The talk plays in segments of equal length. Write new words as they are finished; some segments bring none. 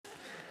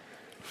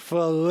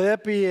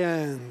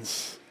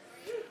Philippians.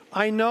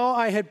 I know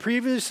I had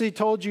previously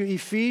told you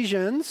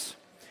Ephesians,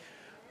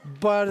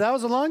 but that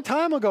was a long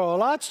time ago. A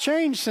lot's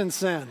changed since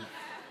then.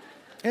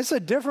 It's a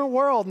different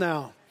world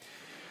now.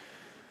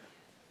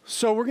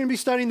 So we're going to be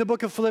studying the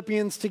book of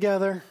Philippians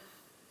together.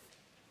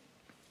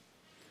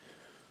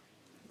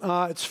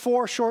 It's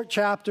 4 short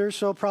chapters,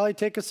 so it'll probably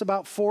take us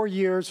about 4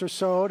 years or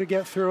so to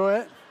get through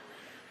it.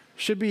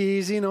 Should be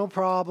easy, no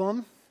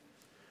problem.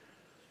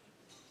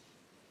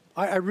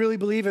 I really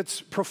believe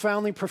it's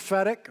profoundly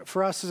prophetic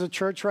for us as a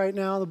church right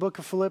now, the book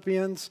of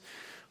Philippians.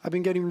 I've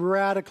been getting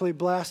radically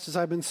blessed as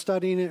I've been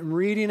studying it and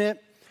reading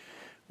it.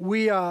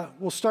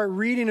 We'll start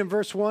reading in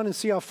verse 1 and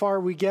see how far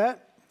we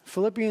get.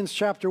 Philippians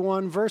chapter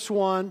 1, verse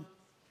 1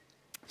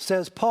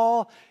 says,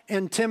 Paul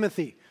and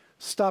Timothy.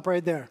 Stop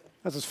right there.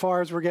 That's as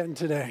far as we're getting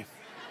today.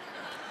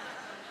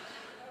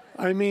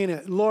 I mean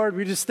it. Lord,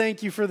 we just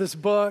thank you for this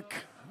book.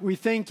 We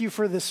thank you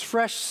for this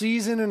fresh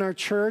season in our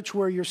church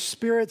where your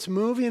Spirit's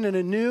moving in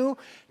a new,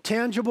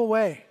 tangible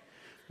way.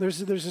 There's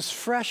this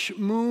fresh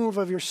move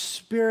of your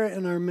Spirit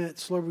in our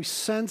midst. Lord, we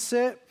sense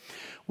it.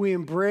 We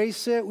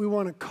embrace it. We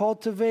want to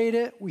cultivate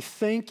it. We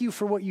thank you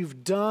for what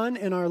you've done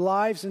in our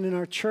lives and in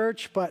our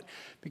church. But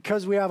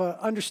because we have an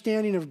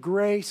understanding of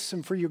grace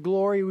and for your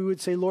glory, we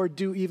would say, Lord,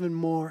 do even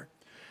more.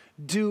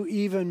 Do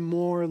even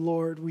more,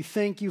 Lord. We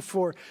thank you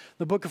for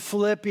the book of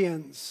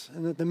Philippians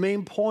and that the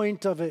main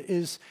point of it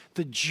is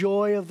the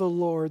joy of the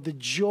Lord, the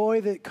joy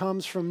that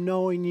comes from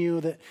knowing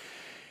you, that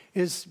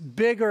is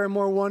bigger and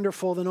more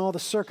wonderful than all the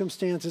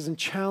circumstances and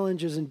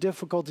challenges and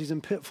difficulties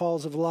and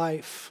pitfalls of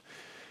life.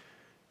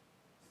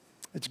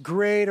 It's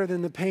greater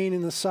than the pain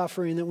and the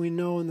suffering that we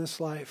know in this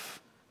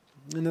life,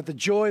 and that the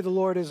joy of the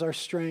Lord is our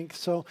strength.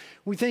 So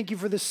we thank you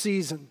for this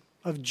season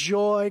of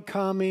joy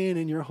coming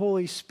and your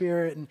Holy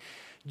Spirit and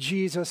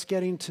Jesus,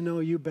 getting to know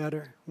you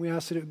better. We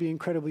ask that it would be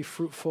incredibly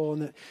fruitful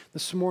and that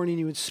this morning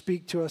you would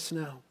speak to us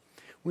now.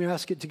 We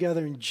ask it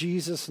together in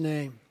Jesus'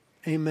 name.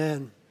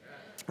 Amen.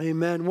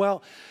 Amen.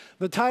 Well,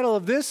 the title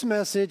of this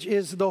message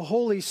is The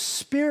Holy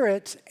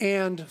Spirit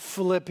and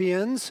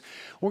Philippians.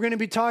 We're going to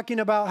be talking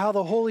about how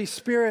the Holy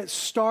Spirit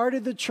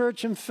started the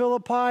church in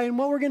Philippi, and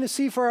what we're going to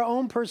see for our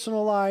own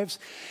personal lives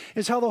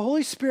is how the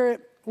Holy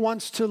Spirit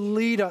wants to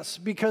lead us,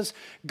 because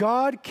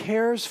God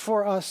cares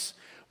for us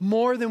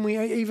more than we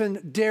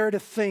even dare to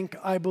think,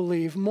 I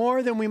believe.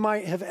 More than we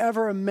might have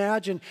ever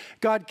imagined.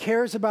 God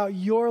cares about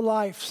your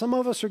life. Some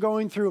of us are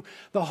going through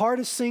the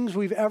hardest things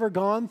we've ever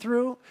gone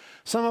through.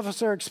 Some of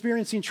us are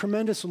experiencing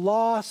tremendous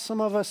loss.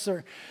 Some of us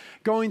are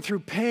going through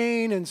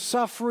pain and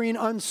suffering,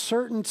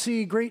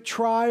 uncertainty, great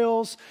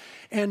trials.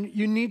 And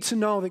you need to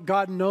know that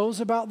God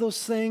knows about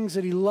those things,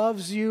 that he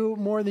loves you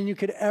more than you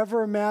could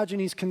ever imagine.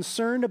 He's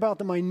concerned about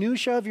the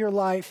minutia of your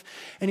life,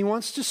 and he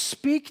wants to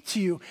speak to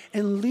you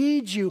and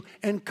lead you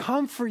and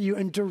comfort you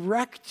and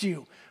direct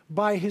you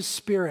by his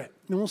Spirit.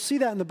 And we'll see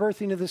that in the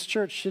birthing of this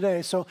church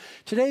today. So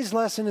today's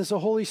lesson is the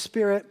Holy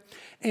Spirit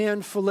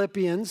and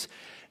Philippians.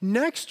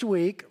 Next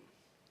week,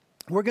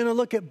 we're going to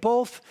look at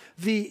both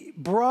the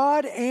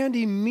broad and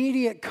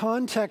immediate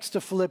context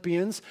of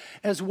Philippians,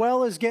 as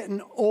well as get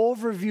an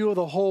overview of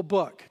the whole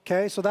book,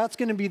 okay? So that's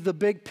going to be the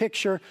big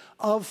picture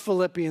of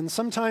Philippians.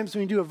 Sometimes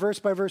when you do a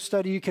verse-by-verse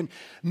study, you can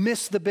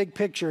miss the big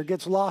picture. It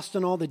gets lost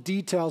in all the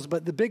details,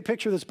 but the big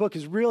picture of this book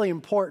is really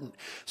important.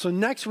 So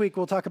next week,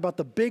 we'll talk about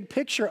the big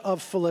picture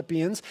of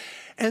Philippians,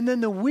 and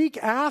then the week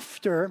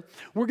after,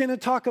 we're going to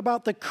talk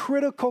about the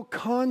critical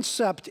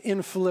concept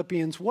in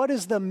Philippians. What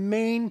is the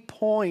main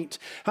point?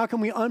 How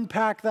can we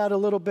unpack that a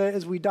little bit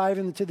as we dive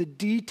into the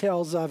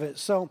details of it?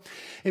 So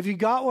if you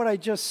got what I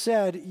just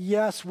said,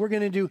 yes, we're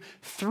going to do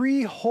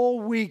 3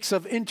 whole weeks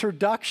of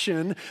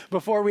introduction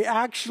before we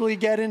actually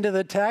get into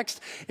the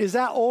text. Is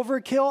that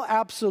overkill?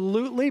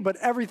 Absolutely, but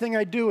everything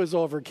I do is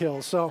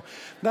overkill. So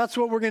that's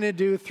what we're going to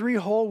do, 3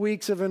 whole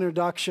weeks of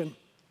introduction.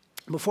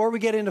 Before we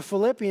get into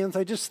Philippians,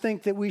 I just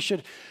think that we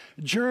should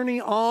journey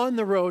on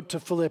the road to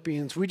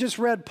Philippians. We just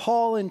read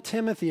Paul and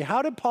Timothy.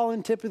 How did Paul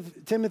and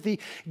Timothy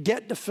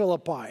get to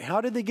Philippi?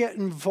 How did they get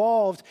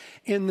involved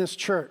in this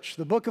church?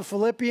 The book of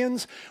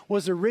Philippians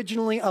was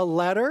originally a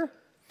letter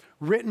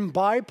written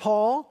by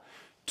Paul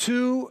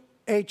to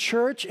a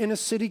church in a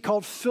city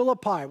called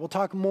Philippi. We'll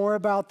talk more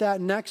about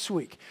that next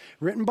week.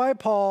 Written by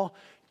Paul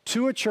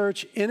to a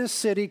church in a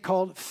city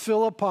called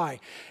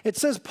Philippi. It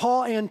says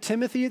Paul and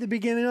Timothy at the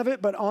beginning of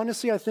it, but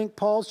honestly, I think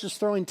Paul's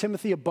just throwing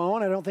Timothy a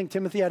bone. I don't think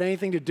Timothy had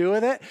anything to do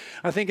with it.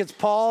 I think it's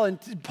Paul,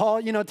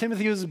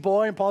 Timothy was his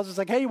boy, and Paul's just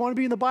like, hey, you want to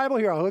be in the Bible?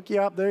 Here, I'll hook you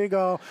up. There you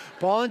go.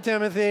 Paul and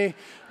Timothy,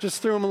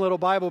 just threw him a little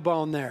Bible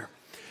bone there.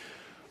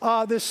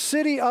 The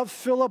city of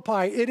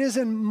Philippi, it is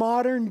in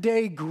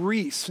modern-day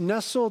Greece,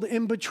 nestled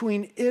in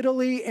between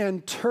Italy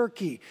and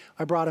Turkey.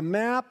 I brought a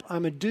map.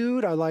 I'm a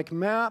dude. I like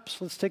maps.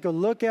 Let's take a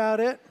look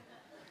at it.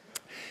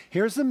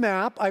 Here's the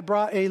map. I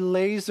brought a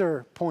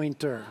laser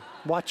pointer.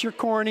 Watch your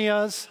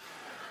corneas.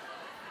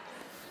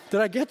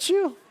 Did I get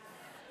you?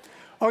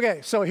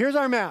 Okay, so here's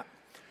our map.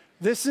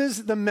 This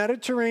is the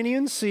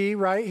Mediterranean Sea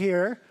right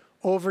here.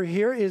 Over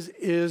here is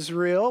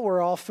Israel.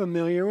 We're all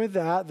familiar with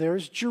that.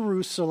 There's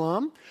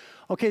Jerusalem.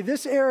 Okay,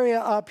 this area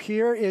up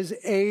here is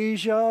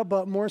Asia,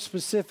 but more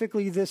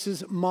specifically, this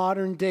is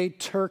modern-day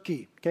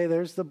Turkey. Okay,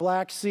 there's the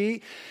Black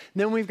Sea.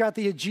 Then we've got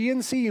the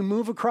Aegean Sea. You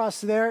move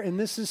across there, and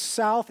this is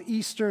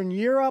southeastern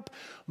Europe,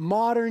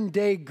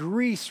 modern-day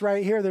Greece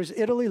right here. There's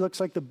Italy, looks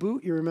like the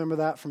boot. You remember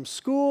that from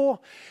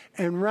school.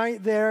 And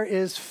right there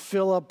is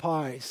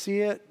Philippi. See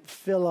it?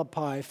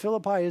 Philippi.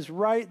 Philippi is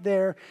right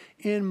there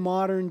in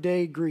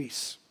modern-day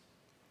Greece.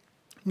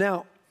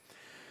 Now,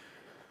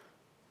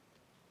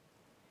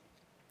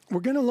 we're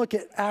going to look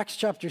at Acts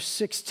chapter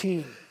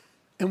 16,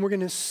 and we're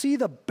going to see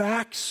the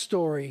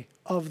backstory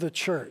of the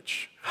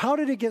church. How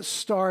did it get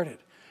started?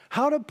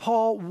 How did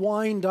Paul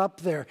wind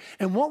up there?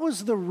 And what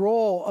was the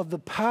role of the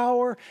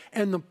power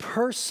and the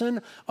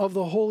person of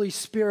the Holy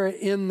Spirit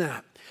in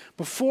that?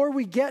 Before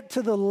we get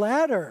to the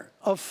letter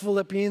of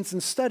Philippians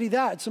and study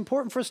that, it's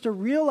important for us to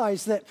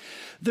realize that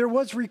there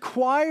was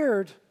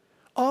required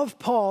of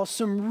Paul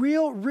some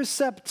real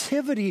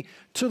receptivity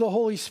to the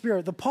Holy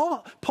Spirit.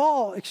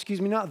 Paul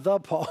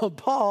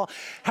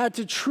had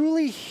to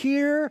truly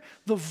hear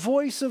the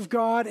voice of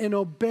God and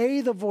obey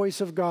the voice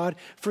of God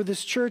for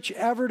this church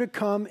ever to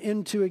come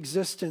into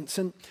existence.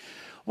 And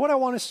what I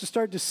want us to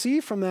start to see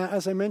from that,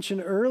 as I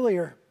mentioned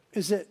earlier,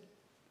 is that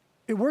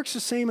it works the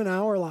same in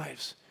our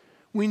lives.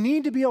 We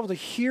need to be able to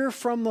hear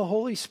from the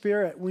Holy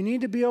Spirit. We need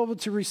to be able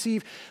to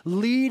receive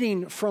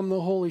leading from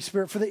the Holy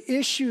Spirit for the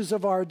issues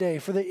of our day,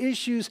 for the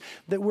issues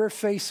that we're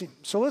facing.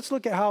 So let's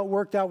look at how it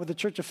worked out with the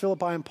church of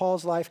Philippi in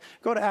Paul's life.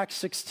 Go to Acts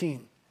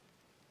 16.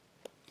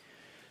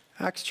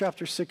 Acts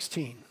chapter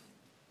 16.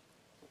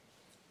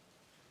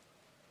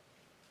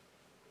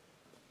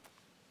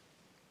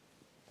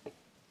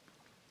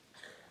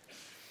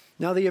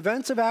 Now, the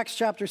events of Acts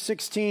chapter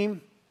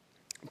 16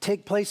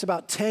 take place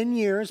about 10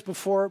 years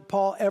before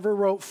Paul ever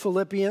wrote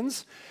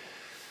Philippians.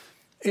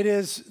 It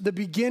is the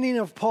beginning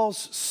of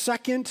Paul's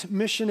second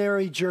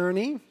missionary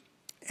journey.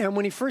 And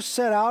when he first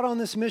set out on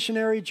this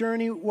missionary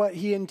journey, what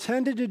he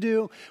intended to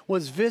do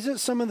was visit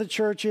some of the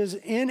churches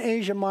in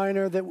Asia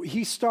Minor that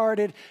he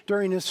started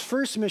during his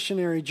first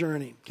missionary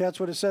journey. Okay, that's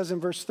what it says in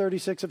verse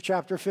 36 of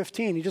chapter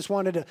 15. He just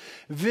wanted to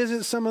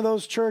visit some of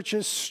those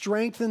churches,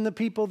 strengthen the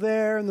people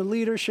there and the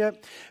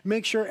leadership,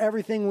 make sure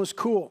everything was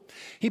cool.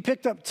 He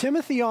picked up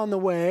Timothy on the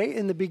way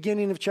in the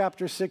beginning of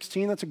chapter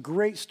 16. That's a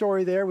great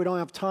story there. We don't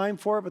have time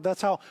for it, but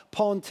that's how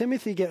Paul and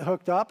Timothy get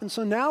hooked up. And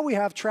so now we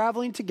have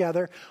traveling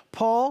together,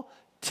 Paul,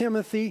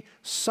 Timothy,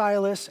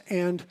 Silas,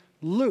 and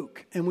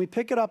Luke. And we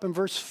pick it up in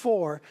verse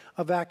 4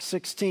 of Acts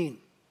 16.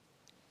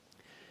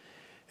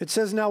 It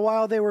says, "Now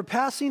while they were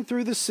passing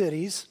through the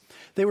cities,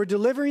 they were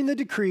delivering the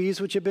decrees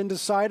which had been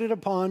decided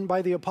upon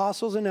by the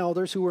apostles and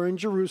elders who were in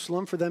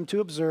Jerusalem for them to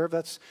observe."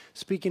 That's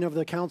speaking of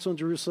the council in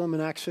Jerusalem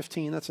in Acts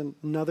 15. That's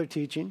another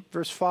teaching.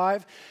 Verse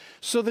 5,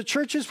 "So the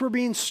churches were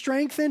being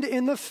strengthened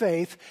in the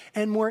faith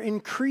and were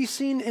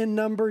increasing in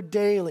number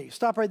daily."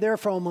 Stop right there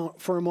for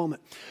a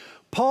moment.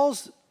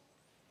 Paul's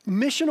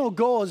missional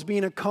goal is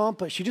being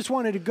accomplished. He just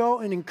wanted to go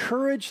and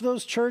encourage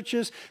those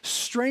churches,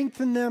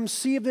 strengthen them,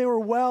 see if they were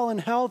well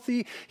and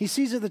healthy. He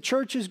sees that the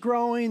church is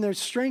growing. There's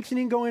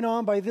strengthening going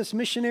on by this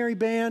missionary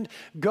band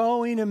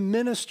going and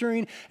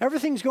ministering.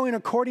 Everything's going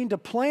according to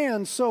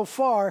plan so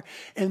far.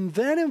 And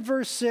then in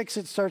verse 6,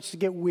 it starts to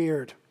get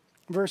weird.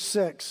 Verse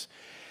 6,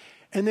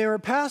 "And they were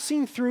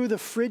passing through the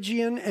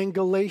Phrygian and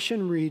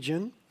Galatian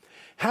region,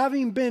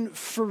 having been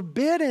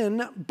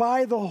forbidden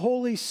by the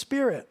Holy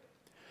Spirit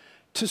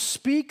to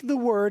speak the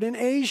word in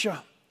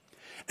Asia.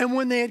 And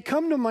when they had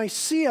come to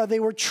Mysia, they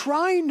were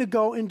trying to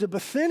go into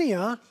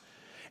Bithynia,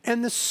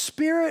 and the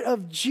Spirit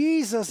of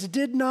Jesus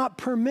did not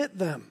permit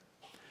them.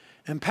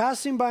 And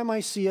passing by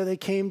Mysia, they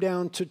came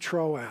down to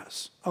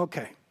Troas."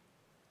 Okay,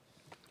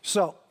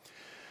 so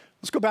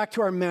let's go back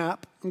to our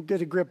map and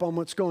get a grip on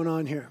what's going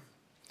on here.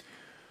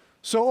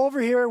 So over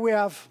here we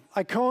have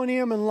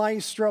Iconium and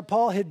Lystra.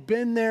 Paul had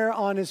been there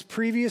on his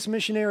previous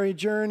missionary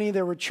journey.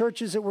 There were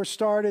churches that were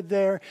started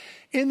there.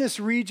 In this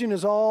region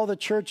is all the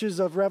churches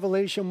of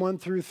Revelation 1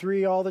 through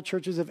 3, all the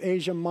churches of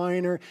Asia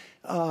Minor,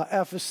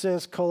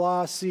 Ephesus,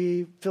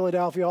 Colossae,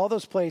 Philadelphia, all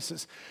those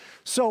places.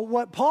 So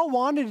what Paul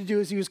wanted to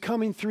do as he was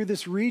coming through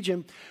this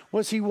region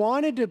was he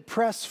wanted to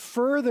press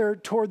further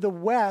toward the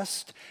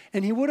west,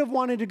 and he would have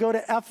wanted to go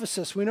to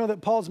Ephesus. We know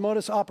that Paul's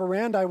modus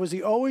operandi was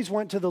he always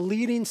went to the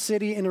leading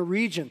city in a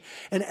region,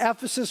 and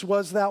Ephesus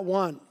was that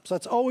one. So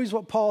that's always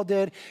what Paul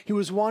did. He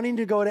was wanting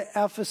to go to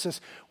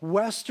Ephesus,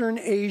 Western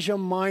Asia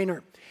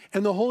Minor,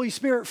 and the Holy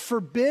Spirit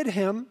forbid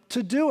him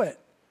to do it.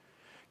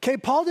 Okay,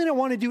 Paul didn't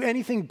want to do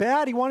anything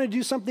bad. He wanted to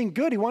do something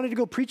good. He wanted to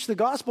go preach the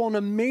gospel in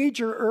a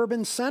major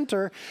urban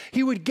center.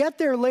 He would get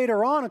there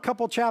later on, a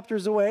couple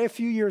chapters away, a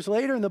few years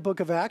later in the book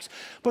of Acts.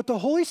 But the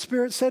Holy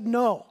Spirit said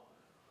no.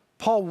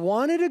 Paul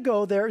wanted to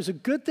go there. It was a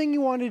good thing he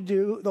wanted to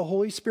do. The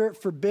Holy Spirit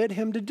forbid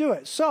him to do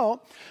it. So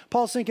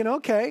Paul's thinking,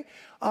 okay,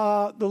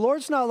 the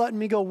Lord's not letting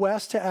me go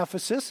west to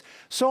Ephesus,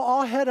 so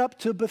I'll head up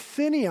to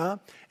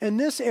Bithynia in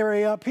this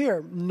area up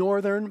here,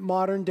 northern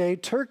modern-day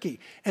Turkey.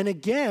 And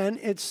again,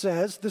 it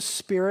says the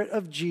Spirit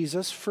of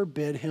Jesus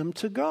forbid him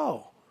to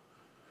go.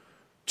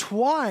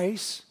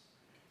 Twice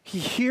He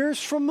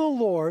hears from the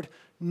Lord,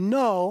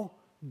 no,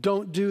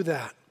 don't do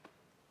that.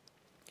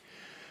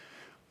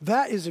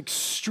 That is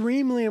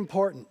extremely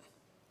important,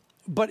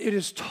 but it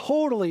is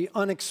totally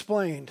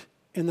unexplained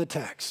in the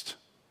text.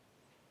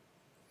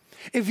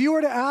 If you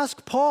were to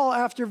ask Paul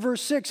after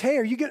verse 6, hey,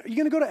 are you going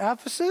to go to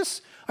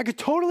Ephesus? I could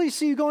totally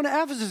see you going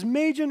to Ephesus,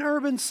 major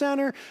urban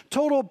center,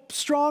 total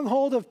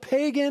stronghold of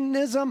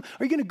paganism.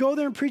 Are you going to go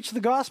there and preach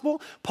the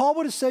gospel? Paul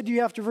would have said to you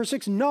after verse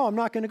 6, no, I'm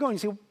not going to go.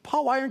 And you say,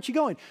 Paul, why aren't you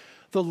going?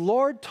 The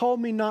Lord told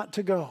me not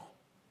to go.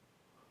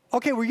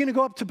 Okay, we're going to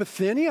go up to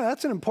Bithynia.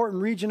 That's an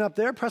important region up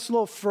there. Press a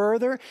little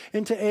further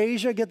into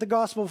Asia, get the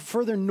gospel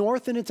further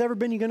north than it's ever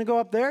been. You going to go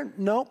up there?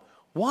 No.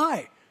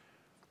 Why?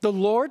 The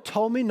Lord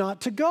told me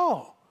not to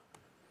go.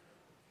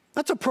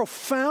 That's a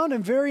profound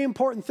and very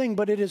important thing,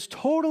 but it is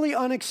totally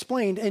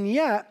unexplained, and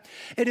yet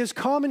it is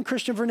common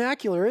Christian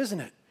vernacular, isn't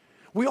it?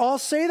 We all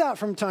say that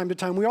from time to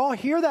time. We all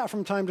hear that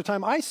from time to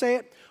time. I say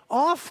it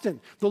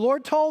often. The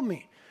Lord told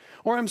me,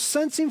 or I'm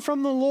sensing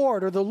from the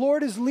Lord, or the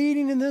Lord is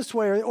leading in this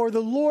way, or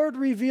the Lord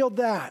revealed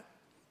that.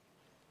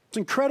 It's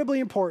incredibly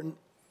important.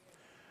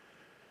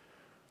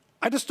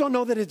 I just don't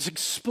know that it's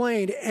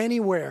explained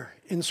anywhere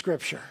in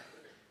Scripture.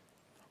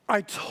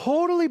 I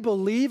totally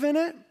believe in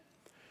it.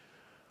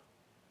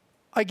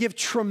 I give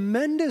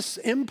tremendous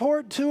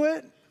import to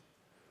it.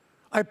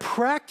 I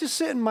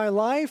practice it in my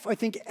life. I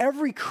think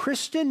every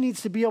Christian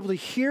needs to be able to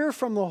hear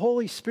from the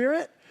Holy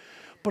Spirit,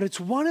 but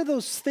it's one of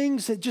those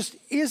things that just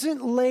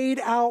isn't laid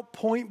out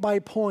point by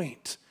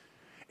point.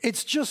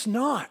 It's just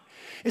not.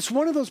 It's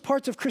one of those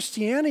parts of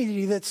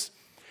Christianity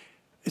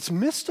it's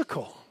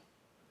mystical.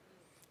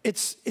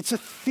 It's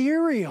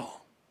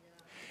ethereal.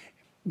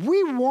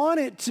 We want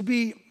it to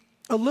be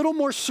a little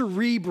more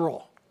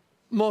cerebral.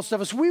 Most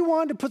of us, we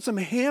want to put some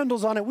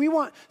handles on it. We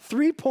want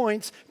 3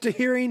 points to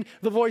hearing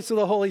the voice of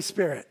the Holy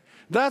Spirit.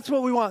 That's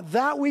what we want.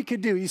 That we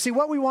could do. You see,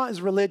 what we want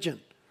is religion.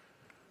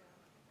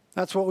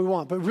 That's what we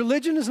want. But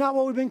religion is not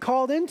what we've been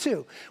called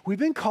into. We've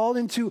been called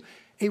into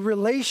a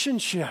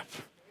relationship,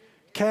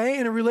 okay?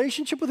 And a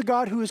relationship with a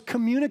God who is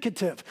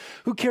communicative,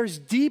 who cares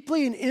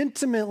deeply and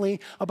intimately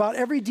about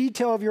every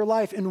detail of your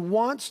life and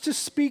wants to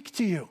speak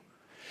to you.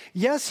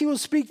 Yes, he will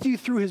speak to you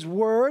through his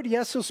word.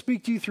 Yes, he'll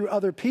speak to you through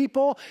other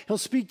people. He'll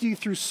speak to you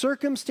through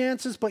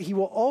circumstances, but he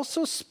will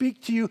also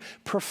speak to you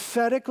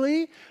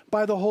prophetically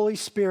by the Holy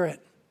Spirit.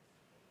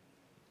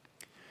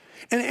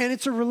 And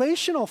it's a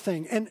relational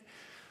thing. And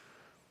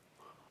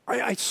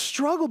I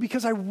struggle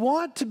because I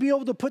want to be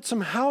able to put some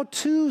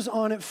how-tos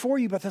on it for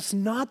you, but that's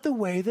not the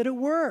way that it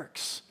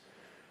works.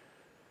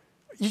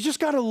 You just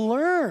got to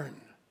learn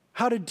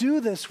how to do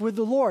this with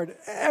the Lord.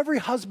 Every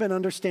husband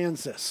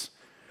understands this.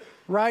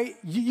 Right?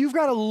 You've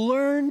got to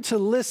learn to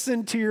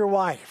listen to your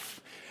wife.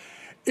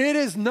 It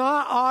is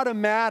not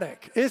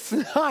automatic. It's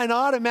not an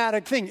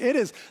automatic thing. It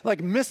is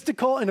like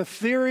mystical and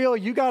ethereal.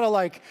 You got to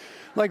like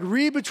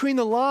read between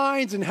the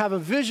lines and have a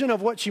vision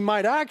of what she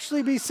might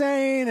actually be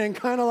saying and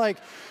kind of like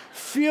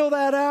feel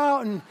that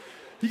out. And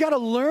you got to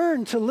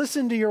learn to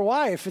listen to your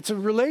wife. It's a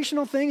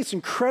relational thing. It's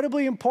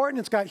incredibly important.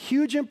 It's got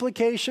huge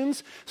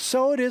implications.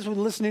 So it is with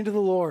listening to the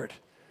Lord.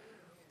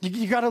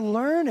 You got to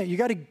learn it. You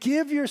got to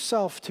give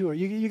yourself to it.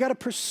 You got to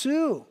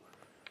pursue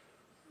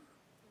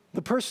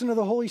the person of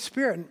the Holy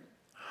Spirit. And,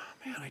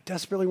 oh man, I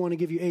desperately want to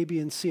give you A, B,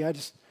 and C. I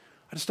just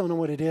don't know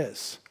what it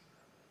is.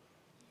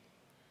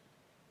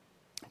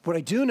 What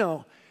I do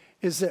know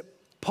is that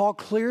Paul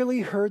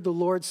clearly heard the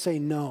Lord say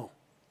no,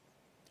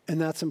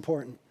 and that's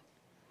important.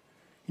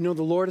 You know,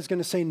 the Lord is going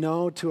to say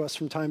no to us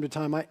from time to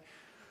time. I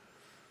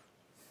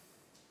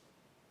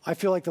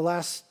feel like the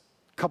last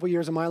couple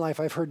years of my life,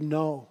 I've heard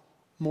no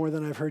more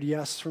than I've heard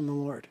yes from the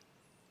Lord.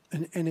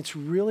 And it's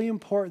really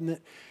important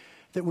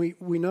that we,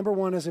 number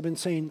one, as I've been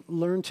saying,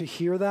 learn to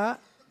hear that,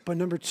 but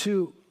number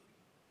two,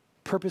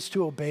 purpose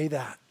to obey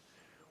that.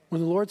 When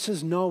the Lord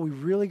says no, we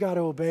really got to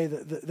obey.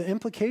 The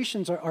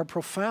implications are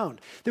profound.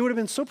 They would have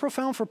been so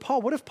profound for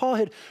Paul. What if Paul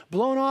had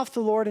blown off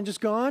the Lord and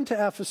just gone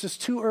to Ephesus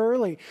too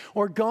early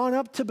or gone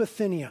up to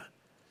Bithynia?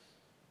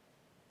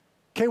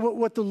 Okay,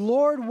 what the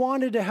Lord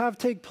wanted to have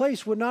take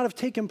place would not have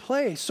taken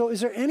place. So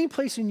is there any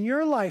place in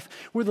your life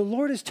where the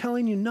Lord is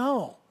telling you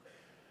no?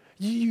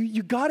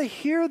 You got to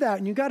hear that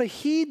and you got to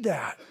heed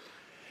that.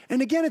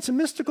 And again, it's a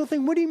mystical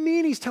thing. What do you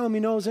mean he's telling me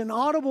no? Is it an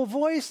audible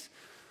voice?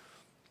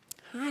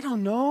 I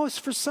don't know.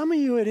 For some of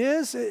you it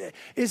is.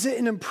 Is it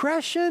an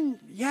impression?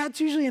 Yeah,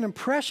 it's usually an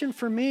impression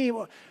for me.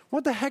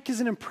 What the heck is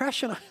an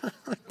impression? I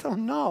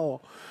don't know.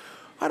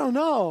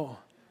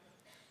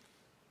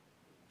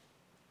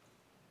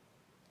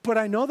 But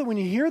I know that when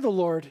you hear the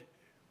Lord,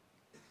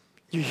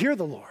 you hear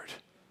the Lord.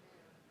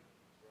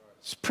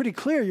 It's pretty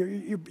clear.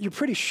 You're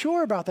pretty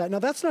sure about that. Now,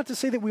 that's not to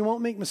say that we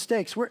won't make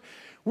mistakes. We're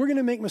going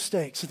to make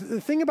mistakes.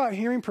 The thing about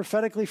hearing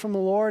prophetically from the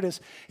Lord is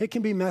it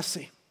can be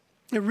messy.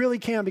 It really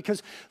can,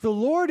 because the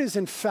Lord is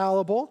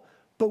infallible,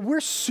 but we're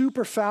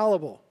super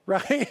fallible,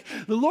 right?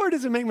 The Lord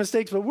doesn't make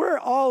mistakes, but we're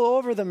all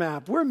over the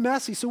map. We're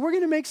messy, so we're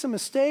going to make some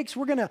mistakes.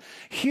 We're going to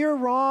hear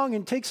wrong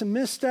and take some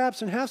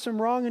missteps and have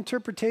some wrong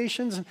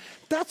interpretations. And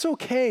that's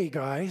okay,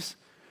 guys.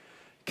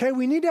 Okay,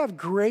 we need to have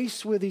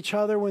grace with each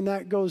other when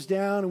that goes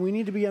down, and we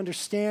need to be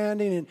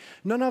understanding, and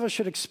none of us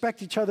should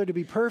expect each other to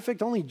be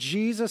perfect. Only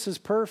Jesus is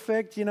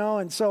perfect,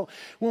 and so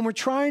when we're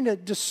trying to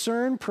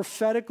discern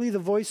prophetically the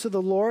voice of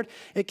the Lord,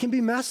 it can be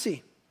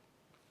messy.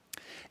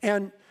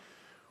 And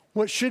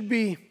what should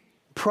be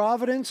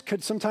providence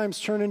could sometimes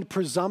turn into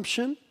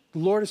presumption. The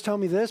Lord is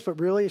telling me this, but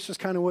really it's just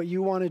kind of what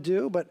you want to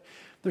do, but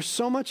there's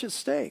so much at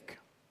stake.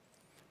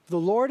 The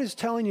Lord is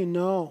telling you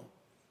no,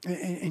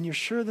 and you're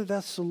sure that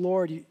that's the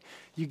Lord.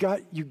 You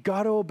got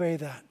to obey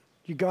that.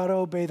 You got to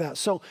obey that.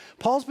 So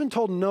Paul's been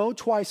told no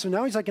twice, so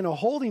now he's like in a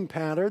holding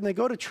pattern. They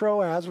go to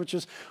Troas, which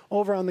is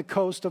over on the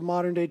coast of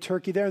modern-day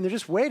Turkey there, and they're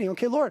just waiting.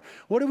 Okay, Lord,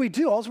 what do we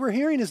do? All we're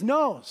hearing is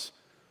no's.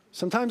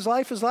 Sometimes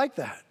life is like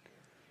that,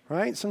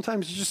 right?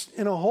 Sometimes you're just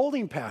in a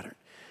holding pattern.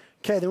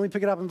 Okay, then we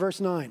pick it up in verse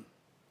 9.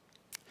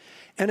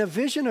 And a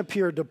vision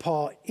appeared to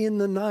Paul in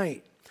the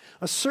night.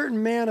 A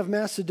certain man of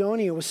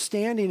Macedonia was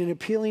standing and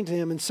appealing to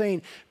him and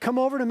saying, "Come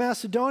over to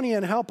Macedonia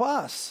and help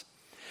us."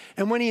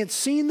 And when he had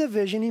seen the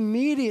vision,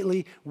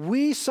 immediately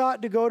we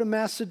sought to go to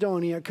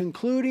Macedonia,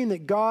 concluding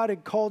that God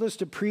had called us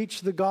to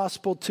preach the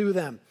gospel to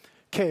them.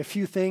 Okay, a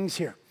few things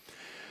here.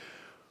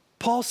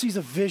 Paul sees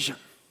a vision.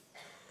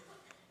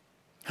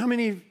 How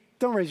many,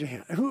 don't raise your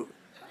hand.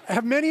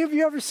 Have many of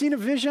you ever seen a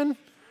vision?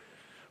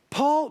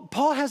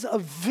 Paul has a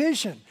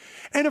vision.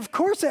 And of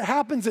course it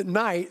happens at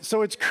night,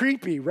 so it's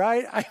creepy,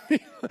 right? I mean,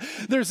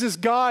 there's this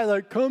guy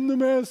like, "Come to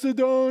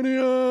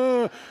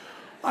Macedonia."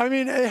 I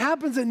mean, it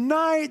happens at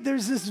night.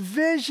 There's this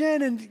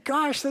vision, and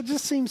gosh, that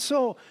just seems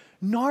so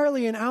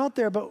gnarly and out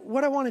there. But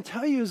what I want to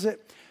tell you is that,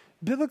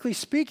 biblically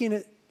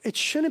speaking, it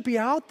shouldn't be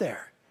out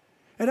there.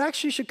 It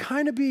actually should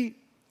kind of be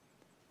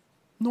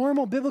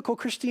normal biblical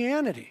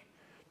Christianity.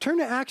 Turn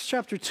to Acts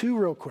chapter 2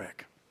 real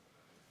quick.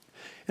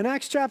 In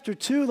Acts chapter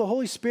 2, the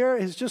Holy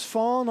Spirit has just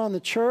fallen on the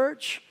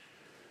church.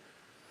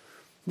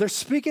 They're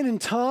speaking in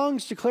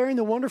tongues, declaring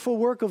the wonderful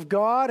work of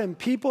God, and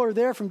people are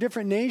there from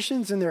different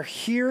nations, and they're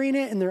hearing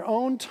it in their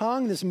own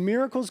tongue. This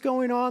miracle's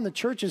going on. The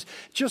church has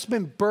just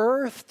been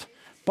birthed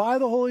by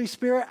the Holy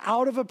Spirit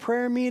out of a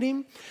prayer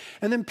meeting.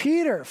 And then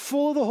Peter,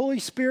 full of the Holy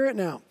Spirit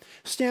now,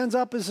 stands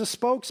up as a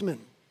spokesman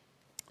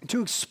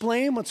to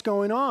explain what's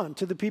going on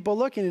to the people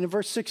looking. And in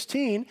verse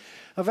 16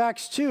 of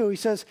Acts 2, he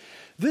says,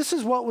 "This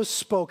is what was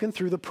spoken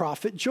through the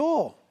prophet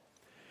Joel.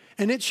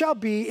 And it shall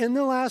be in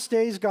the last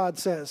days, God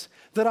says,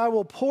 that I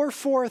will pour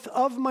forth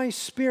of my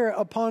Spirit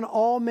upon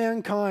all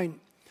mankind.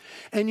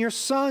 And your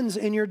sons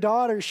and your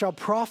daughters shall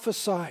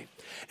prophesy.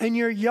 And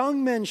your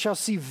young men shall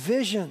see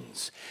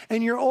visions.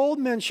 And your old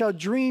men shall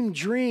dream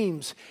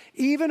dreams.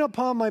 Even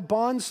upon my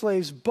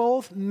bondslaves,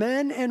 both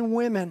men and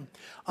women,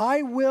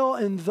 I will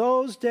in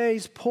those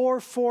days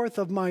pour forth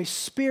of my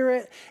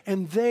Spirit,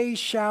 and they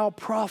shall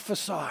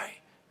prophesy."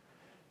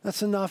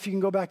 That's enough. You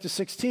can go back to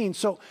 16.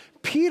 So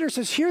Peter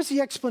says, here's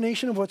the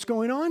explanation of what's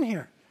going on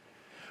here.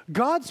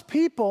 God's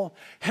people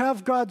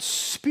have God's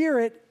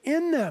Spirit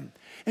in them.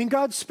 And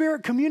God's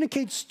Spirit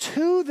communicates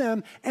to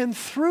them and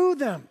through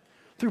them,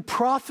 through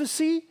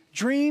prophecy,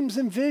 dreams,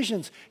 and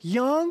visions.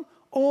 Young,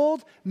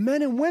 old,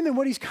 men and women.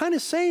 What he's kind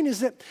of saying is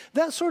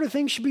that sort of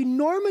thing should be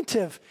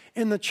normative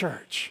in the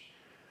church.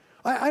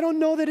 I don't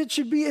know that it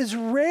should be as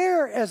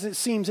rare as it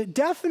seems. It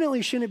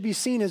definitely shouldn't be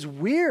seen as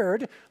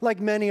weird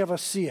like many of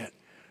us see it.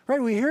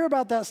 Right? We hear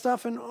about that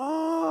stuff and,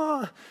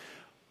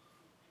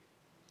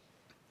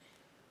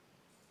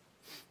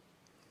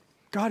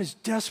 God is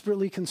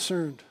desperately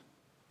concerned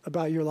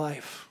about your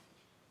life.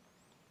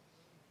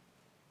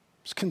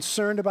 He's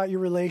concerned about your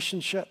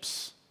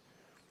relationships,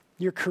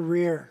 your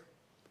career,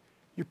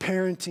 your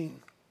parenting,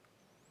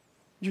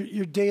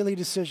 your daily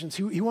decisions.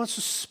 He wants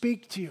to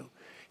speak to you.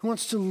 He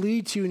wants to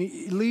lead you,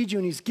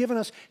 and he's given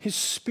us his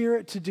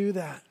Spirit to do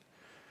that.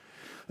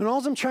 And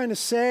all I'm trying to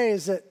say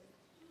is that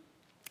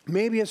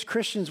maybe as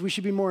Christians, we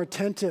should be more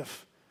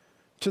attentive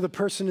to the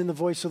person and the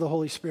voice of the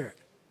Holy Spirit.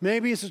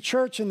 Maybe as a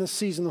church in this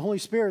season, the Holy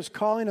Spirit is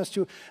calling us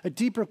to a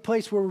deeper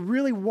place where we're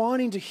really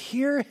wanting to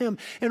hear him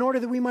in order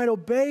that we might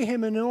obey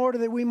him, and in order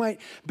that we might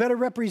better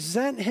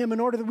represent him, in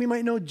order that we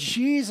might know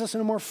Jesus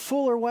in a more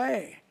fuller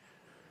way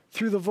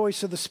through the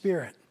voice of the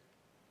Spirit.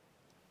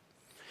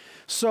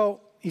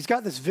 So he's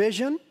got this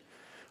vision.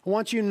 I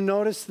want you to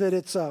notice that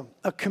it's a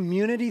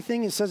community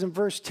thing. It says in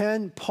verse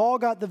 10, Paul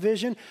got the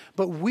vision,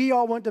 but we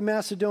all went to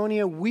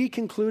Macedonia. We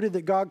concluded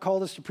that God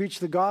called us to preach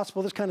the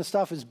gospel. This kind of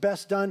stuff is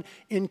best done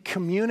in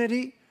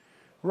community,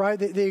 right?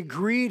 They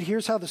agreed,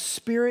 here's how the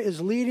Spirit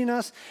is leading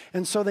us.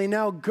 And so they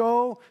now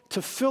go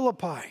to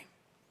Philippi.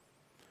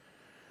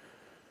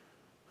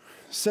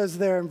 It says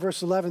there in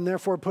verse 11,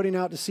 therefore putting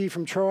out to sea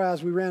from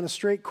Troas, we ran a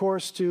straight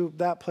course to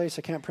that place,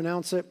 I can't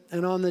pronounce it,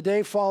 and on the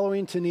day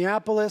following to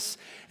Neapolis,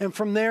 and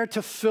from there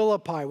to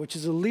Philippi, which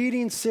is a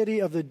leading city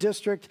of the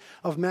district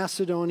of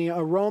Macedonia,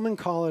 a Roman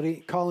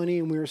colony,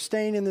 and we were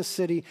staying in this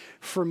city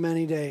for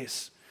many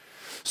days.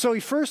 So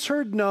he first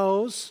heard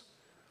no's,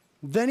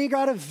 then he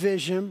got a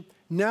vision,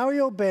 now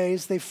he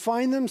obeys. They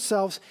find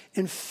themselves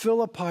in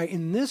Philippi,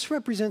 and this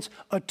represents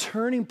a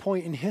turning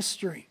point in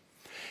history.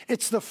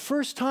 It's the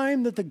first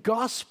time that the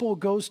gospel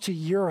goes to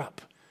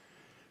Europe.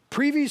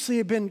 previously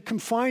had been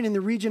confined in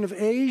the region of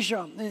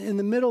Asia, in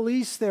the Middle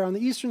East there, on the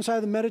eastern side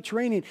of the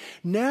Mediterranean.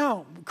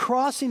 Now,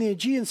 crossing the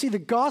Aegean Sea, the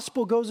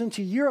gospel goes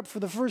into Europe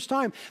for the first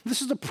time.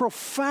 This is a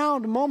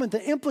profound moment.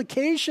 The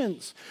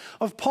implications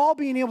of Paul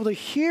being able to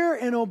hear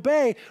and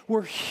obey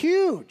were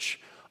huge,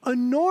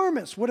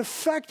 enormous, would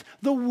affect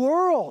the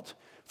world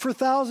for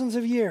thousands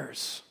of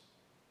years.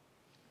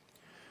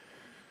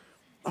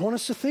 I want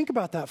us to think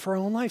about that for our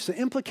own lives. The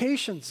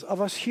implications of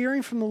us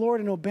hearing from the Lord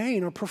and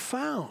obeying are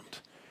profound.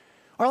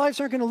 Our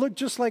lives aren't going to look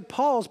just like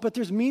Paul's, but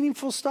there's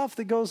meaningful stuff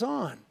that goes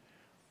on.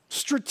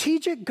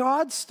 Strategic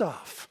God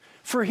stuff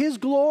for his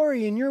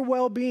glory and your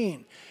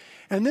well-being.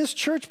 And this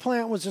church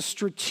plant was a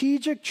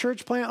strategic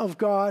church plant of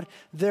God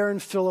there in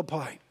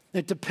Philippi.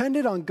 It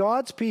depended on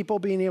God's people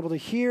being able to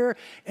hear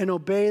and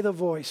obey the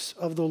voice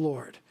of the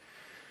Lord.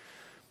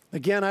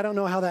 Again, I don't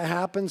know how that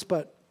happens,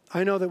 but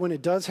I know that when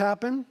it does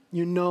happen,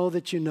 you know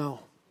that you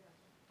know.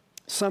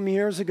 Some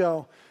years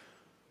ago,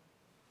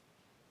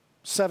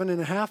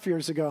 7.5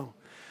 years ago,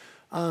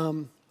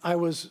 I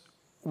was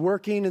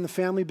working in the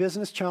family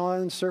business, Channel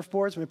Island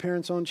Surfboards. My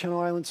parents owned Channel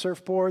Island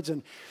Surfboards,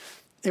 and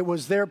it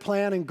was their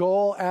plan and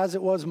goal, as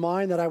it was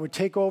mine, that I would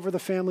take over the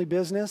family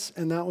business,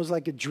 and that was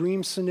like a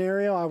dream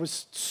scenario. I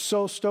was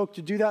so stoked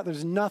to do that.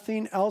 There's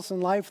nothing else in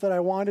life that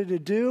I wanted to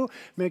do.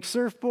 Make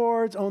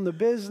surfboards, own the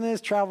business,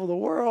 travel the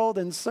world,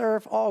 and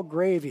surf, all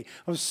gravy.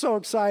 I was so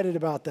excited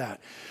about that.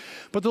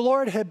 But the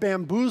Lord had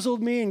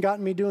bamboozled me and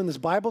gotten me doing this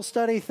Bible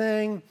study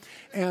thing,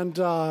 and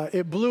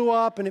it blew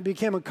up, and it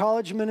became a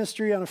college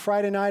ministry on a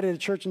Friday night at a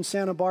church in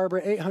Santa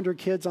Barbara, 800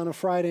 kids on a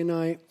Friday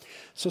night.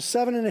 So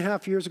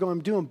 7.5 years ago,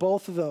 I'm doing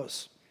both of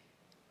those.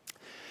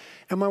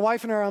 And my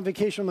wife and I are on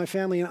vacation with my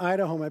family in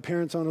Idaho. My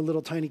parents own a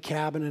little tiny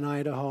cabin in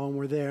Idaho, and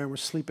we're there, and we're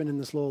sleeping in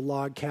this little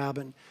log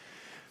cabin.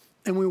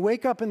 And we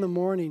wake up in the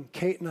morning,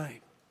 Kate and I,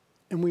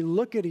 and we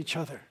look at each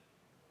other,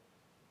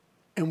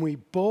 and we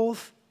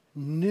both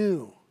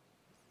knew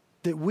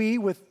that we,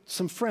 with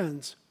some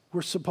friends,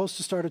 were supposed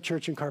to start a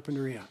church in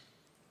Carpinteria.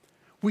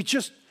 We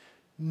just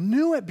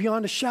knew it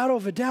beyond a shadow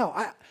of a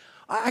doubt.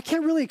 I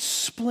can't really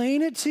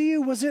explain it to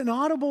you. Was it an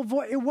audible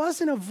voice? It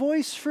wasn't a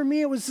voice for me.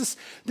 It was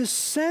this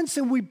sense,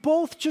 and we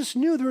both just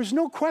knew. There was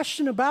no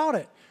question about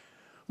it.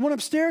 Went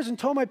upstairs and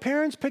told my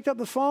parents, picked up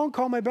the phone,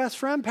 called my best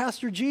friend,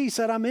 Pastor G,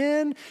 said, I'm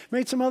in,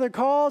 made some other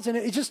calls, and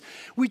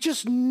we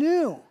just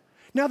knew.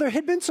 Now, there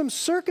had been some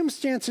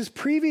circumstances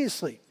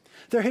previously.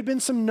 There had been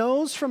some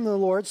no's from the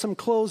Lord, some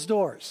closed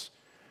doors.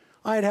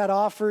 I had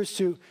offers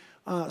to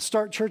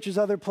start churches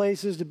other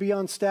places, to be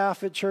on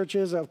staff at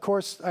churches. Of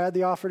course, I had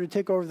the offer to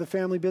take over the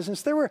family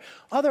business. There were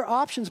other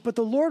options, but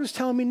the Lord was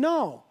telling me,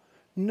 no,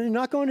 you're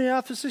not going to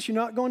Ephesus, you're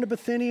not going to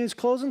Bithynia. He's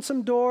closing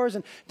some doors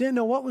and didn't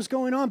know what was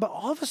going on. But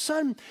all of a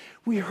sudden,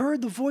 we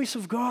heard the voice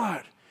of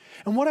God.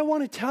 And what I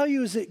want to tell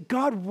you is that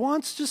God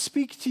wants to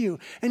speak to you,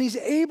 and he's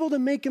able to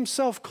make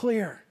himself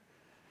clear.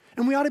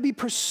 And we ought to be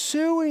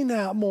pursuing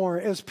that more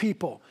as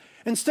people.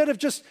 Instead of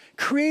just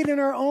creating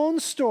our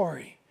own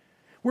story,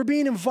 we're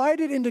being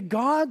invited into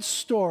God's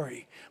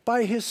story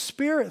by his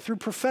Spirit through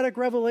prophetic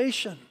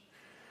revelation.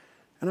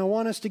 And I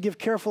want us to give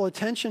careful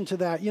attention to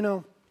that. You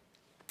know,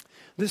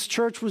 this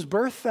church was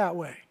birthed that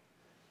way,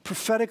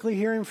 prophetically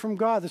hearing from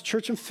God. This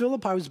church in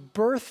Philippi was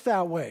birthed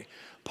that way.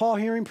 Paul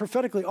hearing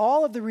prophetically.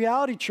 All of the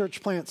reality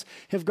church plants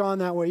have gone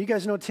that way. You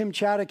guys know Tim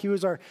Chaddock. He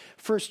was our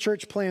first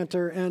church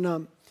planter,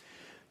 and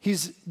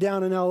he's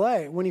down in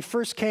L.A. When he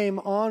first came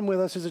on with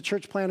us as a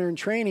church planter in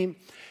training,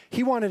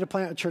 he wanted to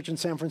plant a church in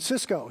San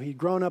Francisco. He'd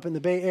grown up in the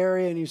Bay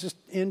Area, and he was just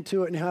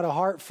into it and had a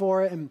heart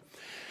for it, and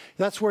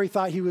that's where he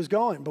thought he was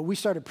going. But we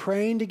started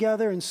praying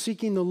together and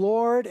seeking the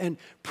Lord, and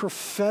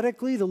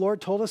prophetically, the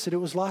Lord told us that it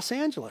was Los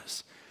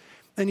Angeles.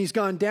 And he's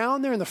gone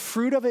down there, and the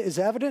fruit of it is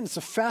evident. It's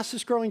the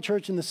fastest growing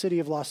church in the city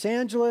of Los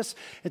Angeles.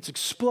 It's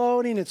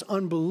exploding. It's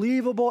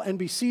unbelievable.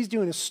 NBC's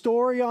doing a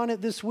story on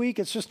it this week.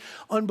 It's just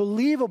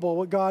unbelievable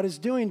what God is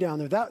doing down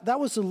there. That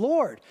was the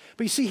Lord.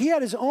 But you see, he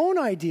had his own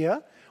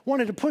idea,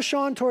 wanted to push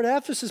on toward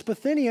Ephesus,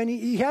 Bithynia, and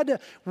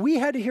we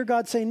had to hear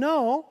God say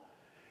no,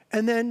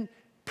 and then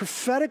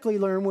prophetically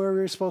learn where we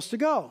were supposed to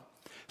go.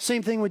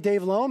 Same thing with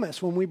Dave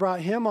Lomas. When we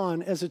brought him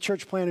on as a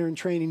church planter in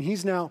training,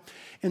 he's now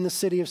in the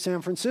city of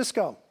San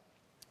Francisco.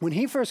 When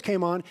he first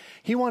came on,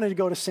 he wanted to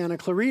go to Santa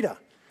Clarita,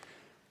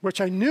 which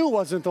I knew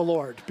wasn't the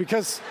Lord,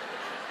 because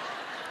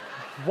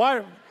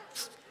why?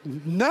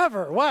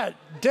 Never. What?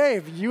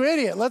 Dave, you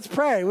idiot. Let's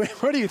pray.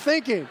 What are you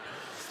thinking?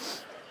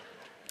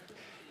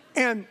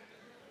 And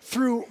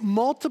through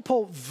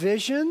multiple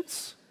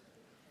visions,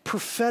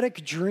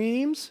 prophetic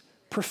dreams,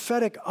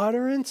 prophetic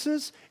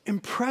utterances,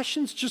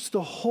 impressions, just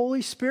the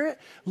Holy Spirit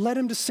led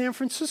him to San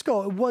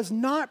Francisco. It was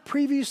not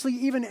previously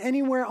even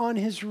anywhere on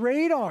his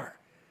radar.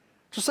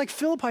 Just like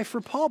Philippi for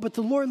Paul, but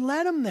the Lord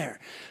led him there.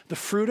 The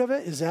fruit of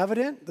it is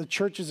evident. The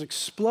church is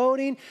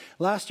exploding.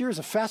 Last year was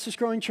the fastest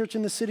growing church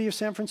in the city of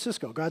San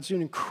Francisco. God's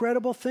doing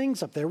incredible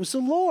things up there. It was the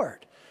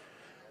Lord.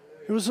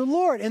 It was the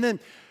Lord. And then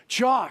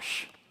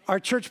Josh, our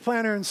church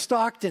planter in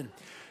Stockton.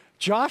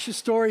 Josh's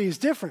story is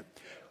different.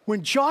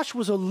 When Josh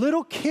was a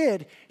little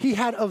kid, he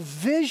had a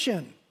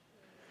vision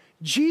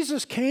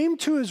Jesus came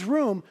to his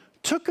room,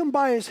 took him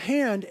by his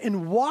hand,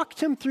 and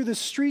walked him through the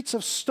streets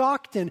of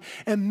Stockton,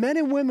 and men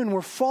and women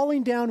were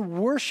falling down,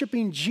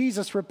 worshiping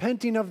Jesus,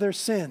 repenting of their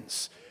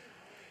sins.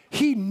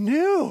 He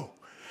knew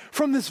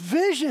from this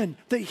vision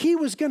that he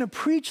was going to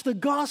preach the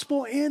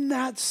gospel in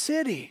that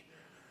city.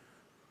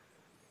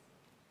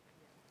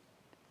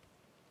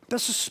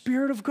 That's the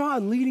Spirit of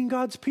God leading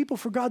God's people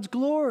for God's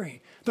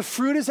glory. The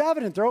fruit is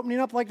evident. They're opening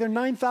up like their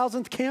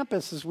 9,000th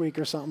campus this week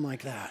or something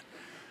like that.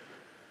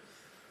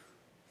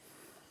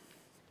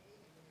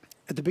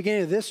 At the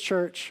beginning of this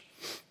church,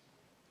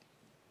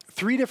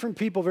 3 different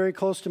people very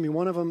close to me,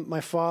 one of them my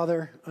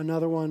father,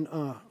 another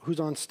one who's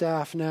on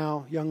staff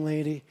now, young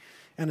lady,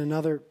 and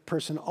another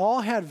person,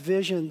 all had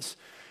visions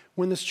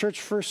when this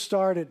church first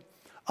started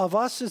of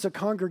us as a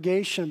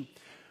congregation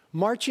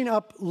marching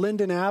up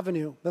Linden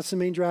Avenue. That's the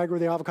main drag where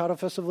the Avocado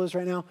Festival is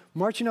right now.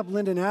 Marching up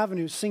Linden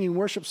Avenue, singing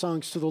worship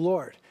songs to the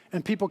Lord,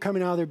 and people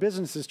coming out of their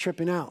businesses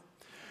tripping out.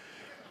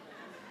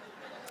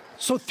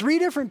 So 3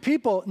 different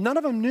people, none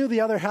of them knew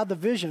the other had the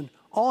vision,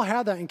 all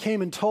had that and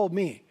came and told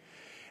me.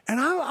 And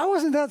I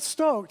wasn't that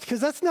stoked because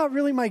that's not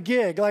really my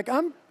gig. Like,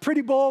 I'm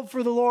pretty bold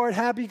for the Lord,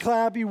 happy,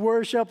 clappy,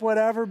 worship,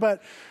 whatever,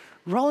 but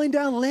rolling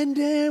down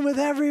Linden with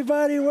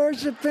everybody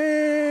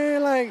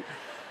worshiping, like,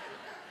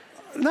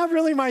 not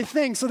really my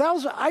thing. So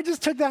I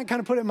just took that and kind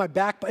of put it in my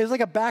back. It was like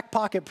a back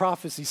pocket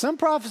prophecy. Some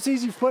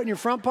prophecies you put in your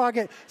front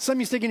pocket, some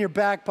you stick in your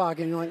back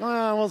pocket, and you're like,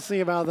 oh, we'll see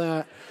about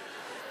that.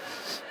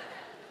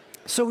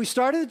 So we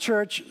started the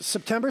church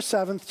September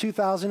 7th,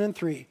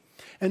 2003.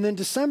 And then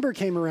December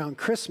came around,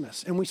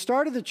 Christmas. And we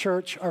started the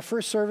church. Our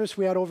first service,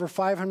 we had over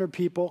 500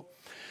 people.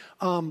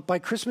 By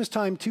Christmas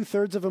time,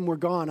 2/3 of them were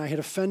gone. I had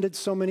offended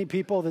so many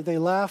people that they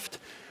left.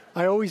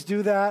 I always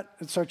do that.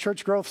 It's our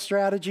church growth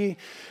strategy.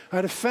 I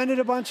had offended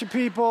a bunch of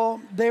people.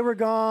 They were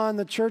gone.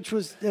 The church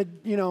was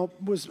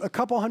a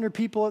couple hundred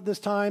people at this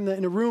time.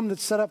 In a room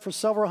that's set up for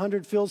several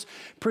hundred feels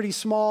pretty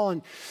small.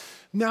 And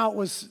now it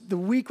was the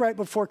week right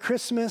before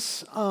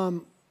Christmas.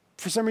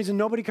 For some reason,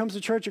 nobody comes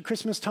to church at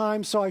Christmas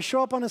time. So I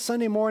show up on a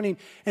Sunday morning,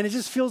 and it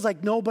just feels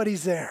like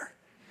nobody's there.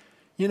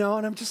 And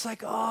I'm just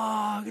like,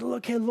 oh,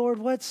 okay, Lord,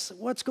 what's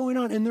going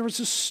on? And there was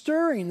a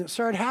stirring that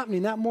started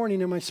happening that morning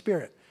in my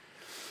spirit.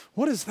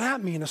 What does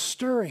that mean, a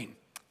stirring?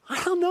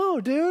 I don't know,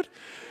 dude.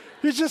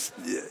 It's just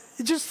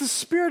the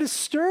Spirit is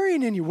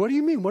stirring in you. What do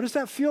you mean? What does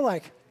that feel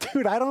like?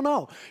 Dude, I don't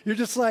know. You're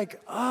just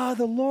like,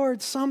 the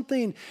Lord,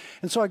 something.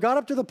 And so I got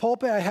up to the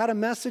pulpit. I had a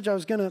message. I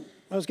was gonna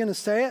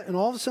say it. And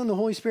all of a sudden, the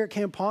Holy Spirit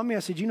came upon me. I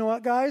said, you know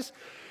what, guys?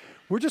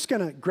 We're just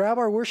going to grab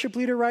our worship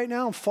leader right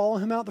now and follow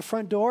him out the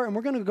front door. And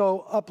we're going to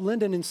go up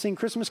Linden and sing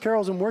Christmas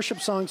carols and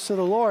worship songs to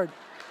the Lord.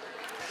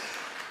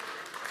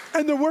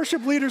 And the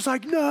worship leader's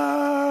like,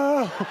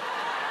 no.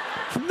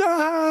 And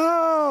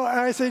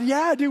I said,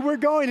 yeah, dude, we're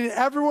going. And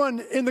everyone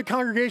in the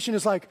congregation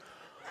is like,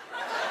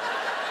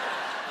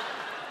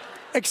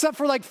 except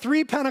for like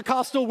 3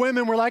 Pentecostal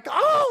women were like,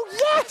 oh,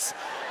 yes.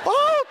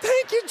 Oh,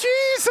 thank you,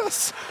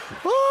 Jesus.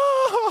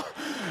 Oh.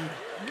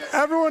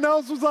 Everyone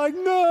else was like,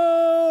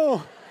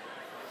 no.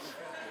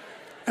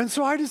 And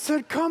so I just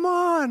said, come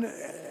on.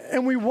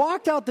 And we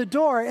walked out the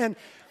door, and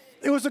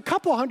it was a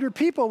couple hundred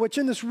people, which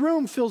in this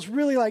room feels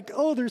really like,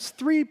 oh, there's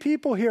 3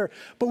 people here.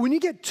 But when you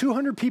get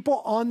 200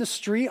 people on the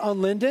street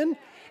on Linden,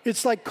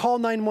 it's like call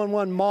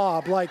 911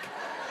 mob.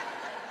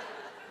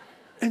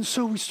 And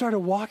so we started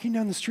walking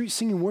down the street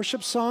singing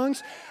worship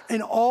songs,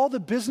 and all the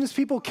business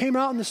people came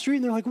out in the street,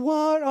 and they're like,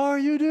 what are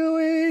you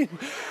doing?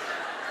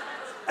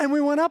 And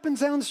we went up and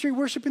down the street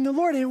worshiping the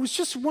Lord. And it was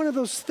just one of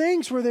those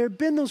things where there had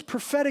been those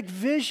prophetic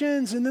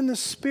visions, and then the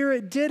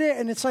Spirit did it.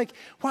 And it's like,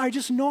 wow, I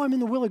just know I'm in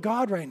the will of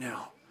God right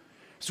now.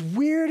 As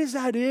weird as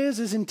that is,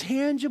 as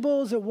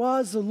intangible as it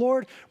was, the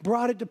Lord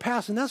brought it to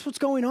pass. And that's what's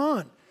going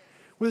on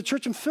with the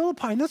church in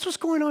Philippi. And that's what's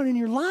going on in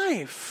your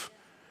life.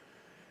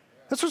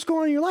 That's what's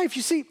going on in your life.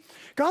 You see,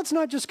 God's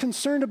not just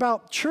concerned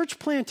about church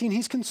planting.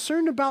 He's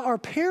concerned about our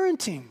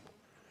parenting.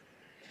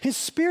 His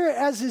Spirit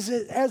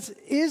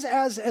is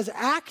as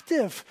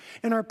active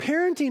in our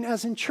parenting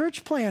as in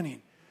church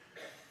planting.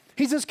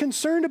 He's as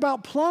concerned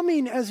about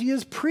plumbing as he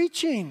is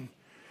preaching.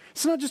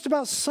 It's not just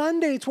about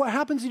Sunday. It's what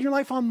happens in your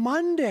life on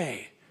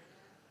Monday.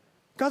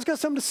 God's got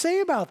something to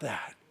say about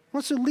that. He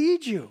wants to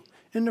lead you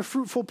into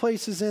fruitful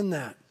places in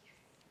that.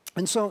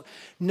 And so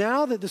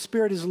now that the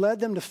Spirit has led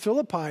them to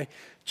Philippi,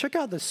 check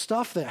out the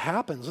stuff that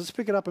happens. Let's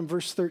pick it up in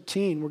verse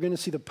 13. We're going to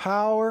see the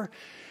power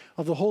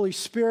of the Holy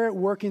Spirit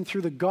working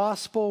through the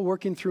gospel,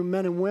 working through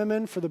men and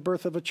women for the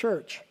birth of a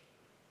church.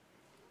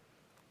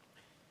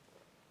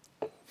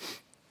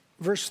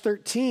 Verse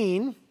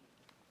 13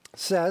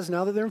 says,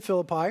 now that they're in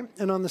Philippi,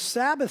 and on the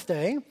Sabbath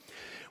day,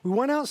 we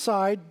went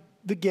outside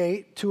the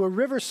gate to a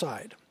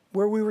riverside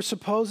where we were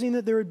supposing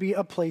that there would be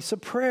a place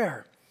of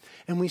prayer.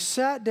 And we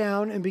sat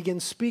down and began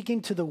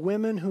speaking to the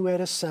women who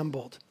had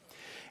assembled.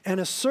 And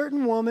a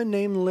certain woman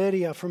named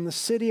Lydia from the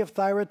city of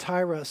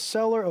Thyatira, a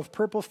seller of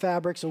purple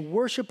fabrics, a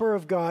worshiper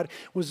of God,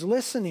 was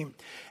listening.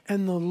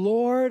 And the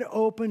Lord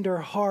opened her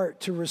heart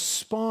to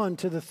respond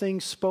to the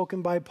things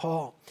spoken by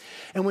Paul.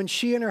 And when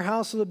she and her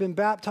household had been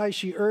baptized,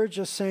 she urged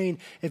us, saying,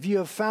 if you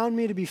have found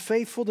me to be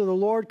faithful to the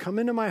Lord, come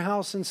into my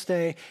house and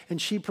stay.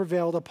 And she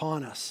prevailed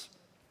upon us.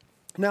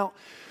 Now,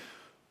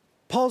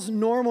 Paul's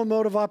normal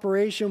mode of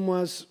operation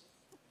was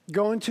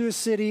go into a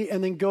city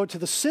and then go to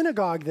the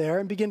synagogue there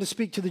and begin to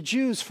speak to the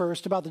Jews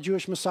first about the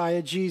Jewish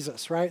Messiah,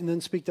 Jesus, right? And then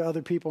speak to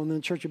other people, and then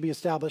the church would be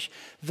established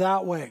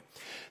that way.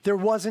 There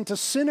wasn't a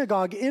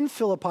synagogue in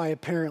Philippi,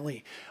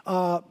 apparently.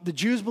 The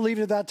Jews believed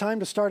at that time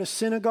to start a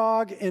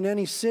synagogue in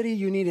any city,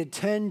 you needed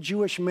 10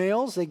 Jewish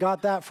males. They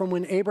got that from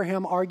when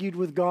Abraham argued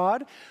with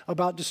God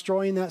about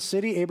destroying that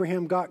city.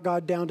 Abraham got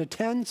God down to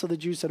 10, so the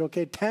Jews said,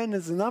 okay, 10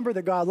 is the number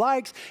that God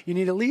likes. You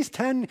need at least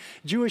 10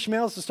 Jewish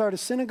males to start a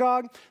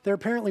synagogue. There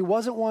apparently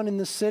wasn't one in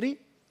the city,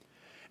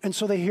 and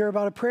so they hear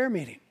about a prayer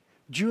meeting.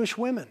 Jewish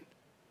women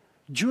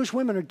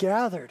are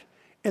gathered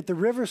at the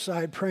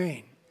riverside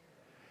praying.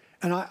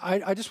 And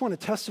I just want to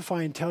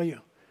testify and tell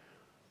you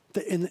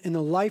that in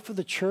the life of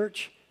the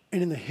church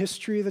and in the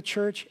history of the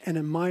church and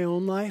in my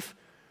own life,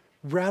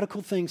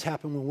 radical things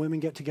happen when women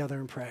get together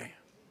and pray.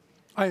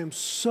 I am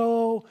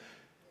so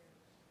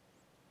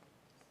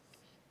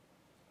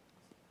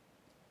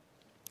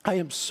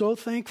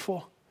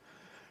thankful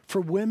for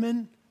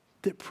women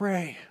that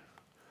pray.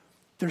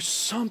 There's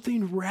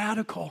something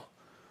radical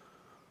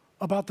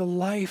about the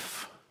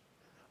life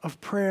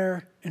of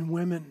prayer in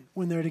women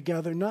when they're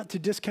together. Not to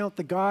discount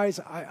the guys.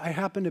 I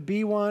happen to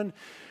be one.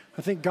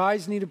 I think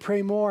guys need to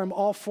pray more. I'm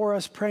all for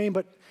us praying,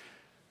 but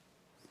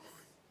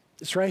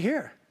it's right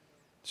here.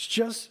 It's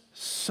just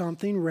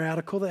something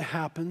radical that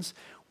happens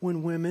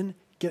when women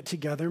get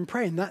together and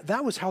pray. And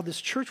that was how this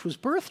church was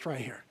birthed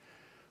right here.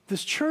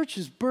 This church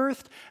is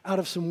birthed out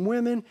of some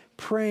women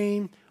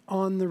praying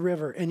on the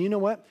river. And you know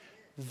what?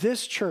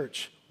 This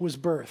church was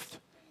birthed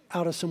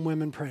out of some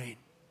women praying.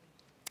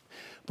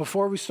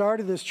 Before we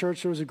started this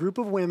church, there was a group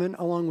of women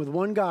along with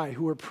one guy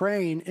who were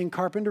praying in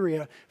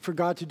Carpinteria for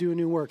God to do a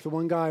new work. The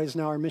one guy is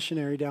now our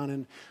missionary down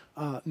in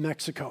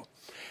Mexico.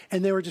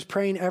 And they were just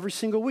praying every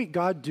single week,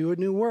 God, do a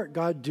new work.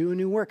 God, do a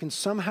new work. And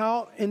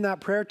somehow in that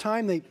prayer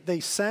time, they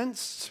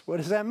sensed, what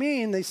does that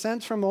mean? They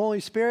sensed from the Holy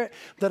Spirit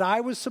that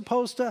I was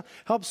supposed to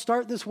help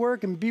start this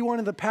work and be one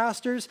of the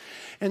pastors.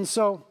 And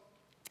so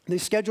they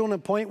scheduled an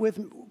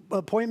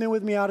appointment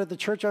with me out at the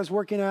church I was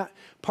working at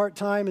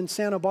part-time in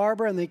Santa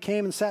Barbara, and they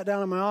came and sat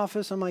down in my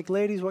office. I'm like,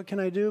 ladies, what can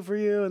I do for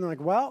you? And they're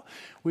like, well,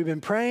 we've been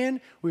praying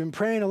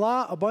a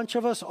lot, a bunch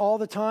of us all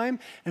the time,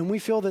 and we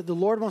feel that the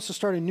Lord wants to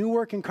start a new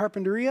work in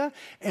Carpinteria,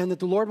 and that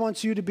the Lord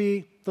wants you to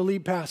be the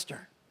lead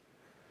pastor.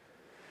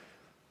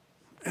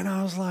 And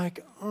I was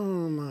like,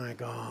 oh my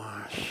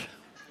gosh.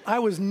 I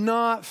was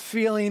not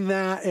feeling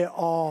that at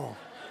all.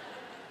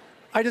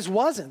 I just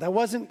wasn't. That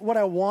wasn't what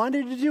I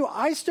wanted to do.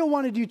 I still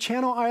wanted to do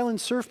Channel Island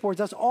surfboards.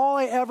 That's all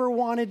I ever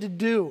wanted to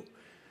do.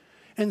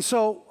 And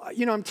so,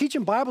 I'm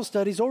teaching Bible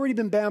studies, already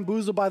been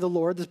bamboozled by the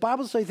Lord. This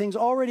Bible study thing's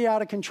already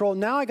out of control.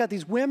 Now I got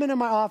these women in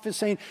my office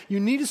saying, you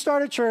need to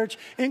start a church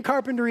in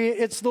Carpinteria.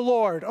 It's the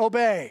Lord.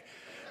 Obey.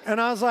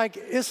 And I was like,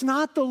 it's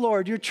not the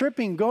Lord. You're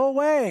tripping. Go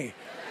away.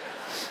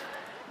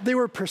 They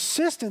were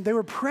persistent. They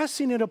were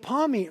pressing it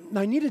upon me. And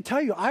I need to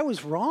tell you, I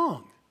was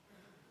wrong.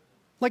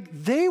 Like,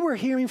 they were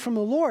hearing from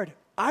the Lord.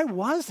 I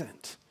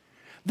wasn't.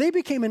 They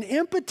became an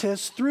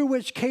impetus through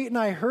which Kate and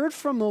I heard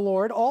from the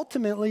Lord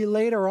ultimately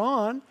later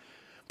on,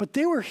 but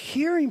they were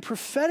hearing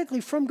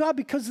prophetically from God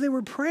because they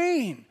were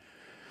praying.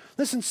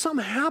 Listen,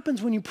 something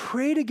happens when you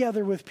pray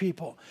together with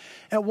people.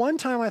 At one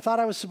time, I thought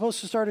I was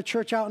supposed to start a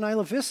church out in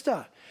Isla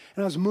Vista,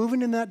 and I was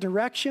moving in that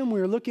direction. We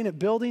were looking at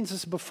buildings. This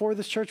is before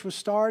this church was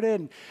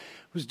started, and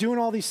was doing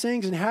all these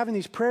things and having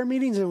these prayer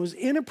meetings, and it was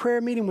in a prayer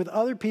meeting with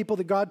other people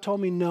that God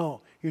told me, no,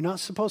 you're not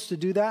supposed to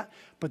do that,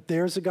 but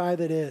there's a guy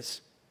that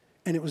is.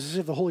 And it was as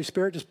if the Holy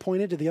Spirit just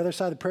pointed to the other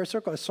side of the prayer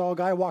circle. I saw a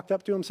guy, walked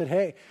up to him and said,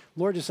 hey,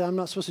 Lord just said I'm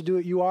not supposed to do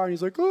what you are. And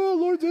he's like, oh,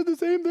 Lord said the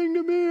same thing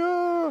to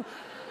me.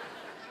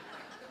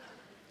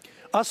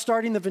 Us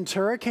starting the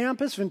Ventura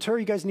campus, Ventura,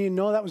 you guys need to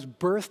know that was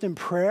birthed in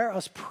prayer,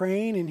 us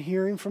praying and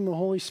hearing from the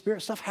Holy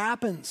Spirit. Stuff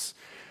happens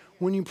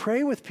when you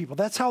pray with people.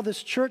 That's how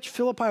this church,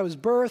 Philippi, was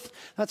birthed.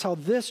 That's how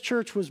this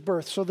church was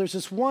birthed. So there's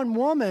this one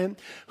woman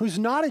who's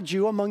not a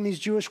Jew among these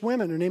Jewish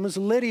women. Her name is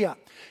Lydia.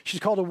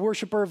 She's called a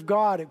worshiper of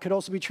God. It could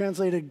also be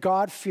translated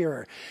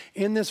God-fearer.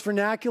 In this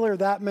vernacular,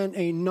 that meant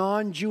a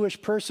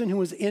non-Jewish person who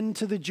was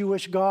into the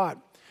Jewish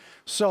God.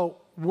 So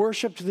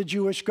worshiped the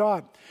Jewish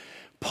God.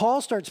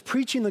 Paul starts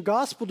preaching the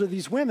gospel to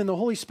these women. The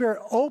Holy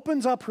Spirit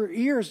opens up her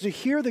ears to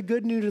hear the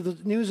good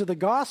news of the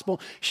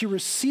gospel. She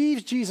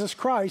receives Jesus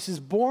Christ,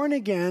 is born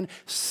again,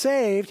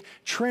 saved,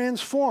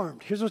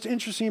 transformed. Here's what's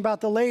interesting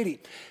about the lady.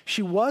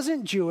 She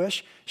wasn't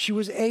Jewish. She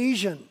was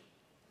Asian.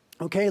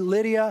 Okay,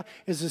 Lydia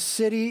is a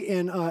city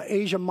in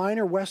Asia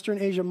Minor, Western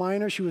Asia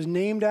Minor. She was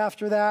named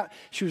after that.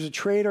 She was a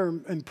trader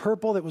in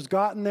purple that was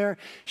gotten there.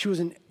 She was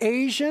an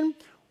Asian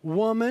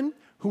woman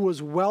who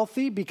was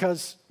wealthy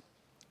because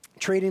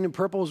Trading in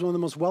purple was one of the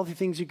most wealthy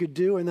things you could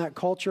do in that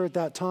culture at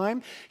that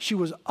time. She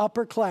was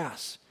upper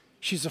class.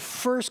 She's the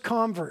first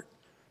convert,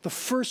 the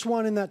first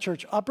one in that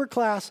church. Upper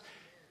class,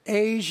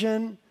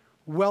 Asian,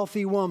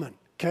 wealthy woman.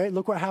 Okay,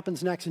 look what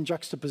happens next in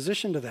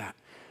juxtaposition to that.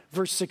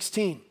 Verse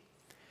 16.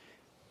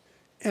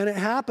 And it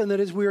happened that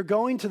as we were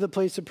going to the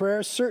place of prayer,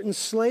 a certain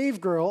slave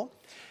girl,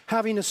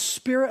 having a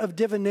spirit of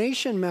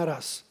divination, met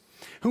us,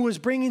 who was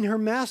bringing her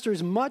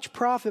masters much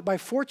profit by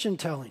fortune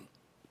telling.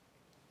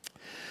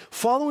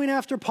 Following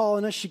after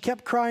Paulinus, she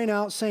kept crying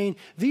out, saying,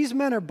 "These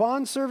men are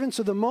bondservants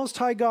of the Most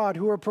High God,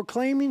 who are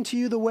proclaiming to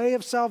you the way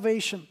of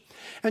salvation."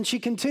 And she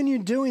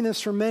continued doing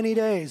this for many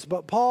days.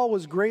 But Paul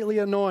was greatly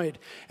annoyed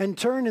and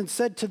turned and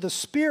said to the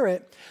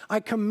spirit, "I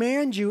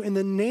command you in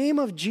the name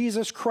of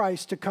Jesus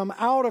Christ to come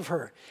out of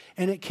her."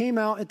 And it came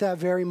out at that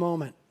very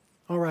moment.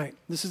 All right,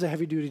 this is a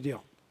heavy-duty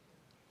deal.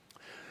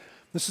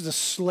 This is a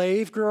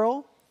slave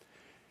girl.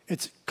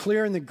 It's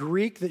clear in the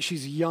Greek that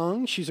she's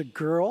young. She's a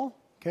girl,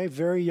 okay,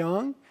 very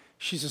young.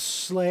 She's a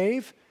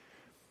slave.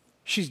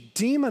 She's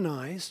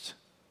demonized,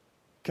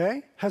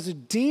 okay, has a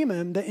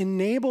demon that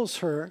enables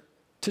her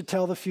to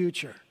tell the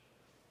future.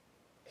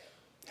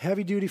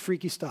 Heavy-duty,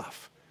 freaky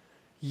stuff.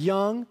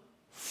 Young,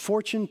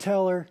 fortune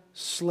teller,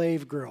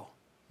 slave girl.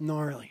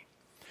 Gnarly.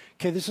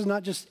 Okay, this is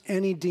not just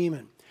any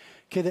demon.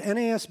 Okay, the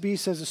NASB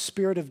says a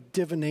spirit of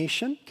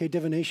divination. Okay,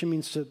 divination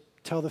means to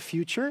tell the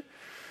future.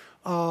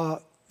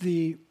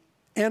 The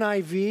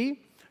NIV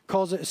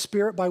calls it a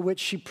spirit by which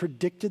she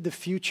predicted the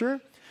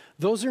future.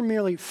 Those are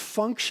merely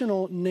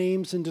functional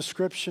names and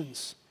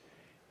descriptions.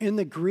 In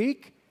the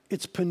Greek,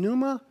 it's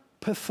pneuma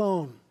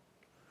python,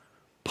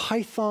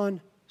 python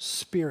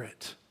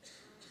spirit.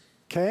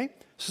 Okay?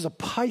 This is a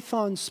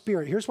python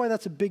spirit. Here's why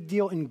that's a big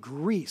deal in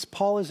Greece.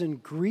 Paul is in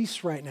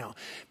Greece right now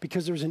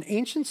because there's an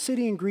ancient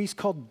city in Greece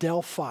called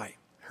Delphi.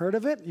 Heard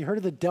of it? You heard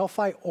of the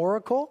Delphi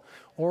Oracle?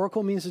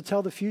 Oracle means to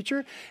tell the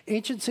future.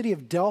 Ancient city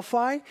of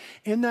Delphi.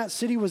 In that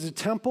city was a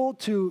temple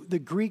to the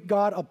Greek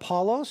god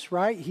Apollos,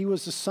 right? He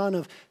was the son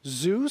of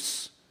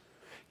Zeus.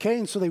 Okay,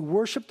 and so they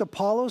worshiped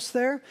Apollos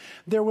there.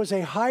 There was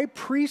a high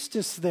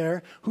priestess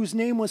there whose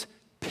name was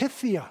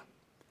Pythia.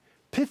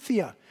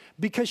 Pythia,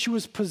 because she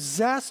was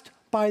possessed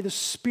by the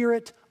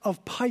spirit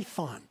of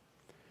Python.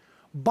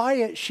 By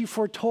it, she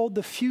foretold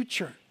the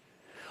future.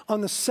 On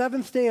the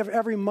seventh day of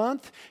every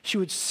month, she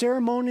would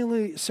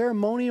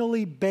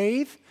ceremonially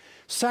bathe,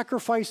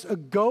 sacrifice a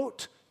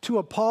goat to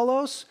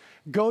Apollos,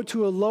 go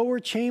to a lower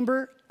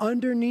chamber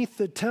underneath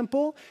the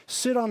temple,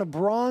 sit on a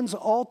bronze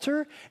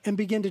altar, and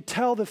begin to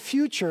tell the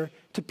future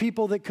to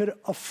people that could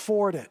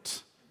afford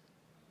it.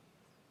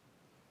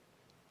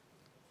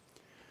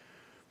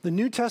 The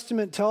New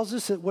Testament tells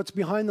us that what's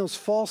behind those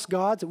false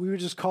gods that we would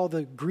just call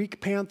the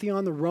Greek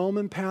pantheon, the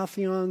Roman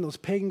pantheon, those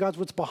pagan gods,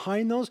 what's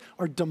behind those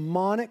are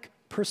demonic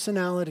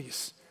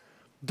personalities,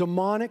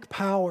 demonic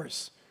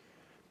powers.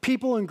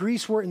 People in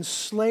Greece were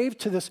enslaved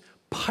to this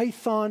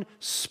Python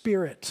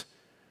spirit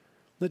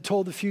that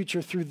told the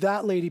future through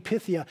that lady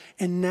Pythia,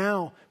 and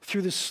now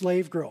through this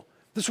slave girl.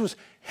 This was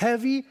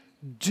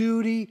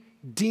heavy-duty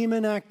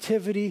demon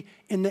activity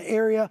in the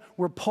area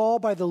where Paul,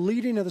 by the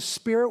leading of the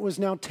Spirit, was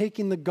now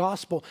taking the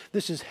gospel.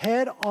 This is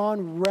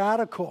head-on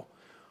radical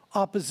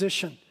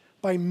opposition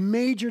by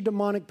major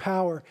demonic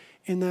power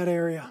in that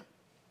area.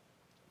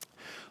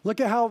 Look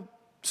at how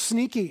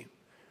sneaky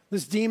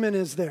this demon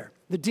is there.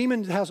 The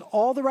demon has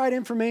all the right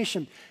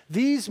information.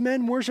 These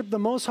men worship the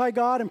Most High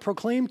God and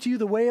proclaim to you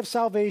the way of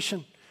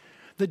salvation.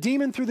 The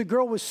demon through the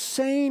girl was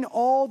saying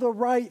all the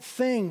right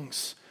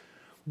things,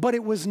 but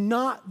it was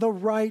not the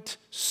right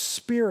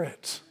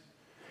spirit.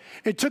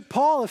 It took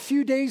Paul a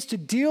few days to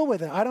deal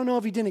with it. I don't know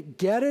if he didn't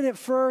get it at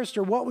first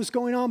or what was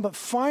going on, but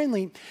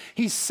finally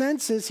he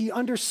senses, he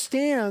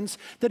understands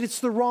that it's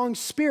the wrong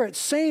spirit,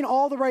 saying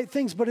all the right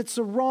things, but it's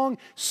the wrong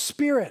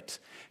spirit.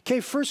 Okay,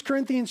 1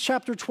 Corinthians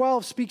chapter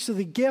 12 speaks of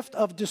the gift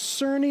of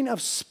discerning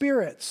of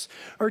spirits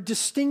or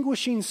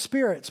distinguishing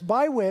spirits,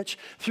 by which,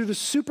 through the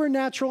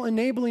supernatural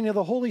enabling of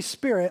the Holy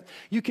Spirit,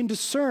 you can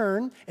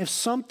discern if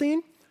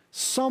something,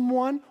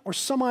 someone, or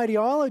some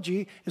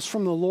ideology is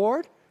from the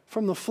Lord,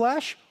 from the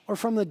flesh, or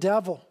from the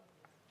devil.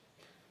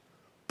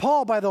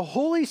 Paul, by the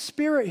Holy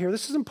Spirit here,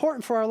 this is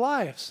important for our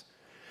lives,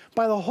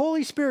 by the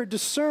Holy Spirit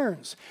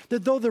discerns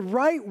that though the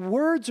right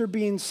words are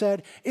being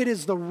said, it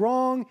is the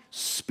wrong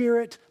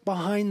spirit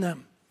behind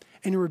them.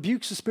 And he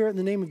rebukes the spirit in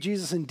the name of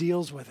Jesus and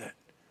deals with it.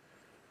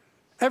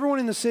 Everyone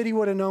in the city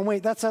would have known,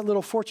 wait, that's that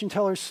little fortune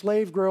teller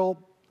slave girl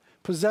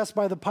possessed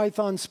by the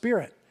Python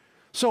spirit.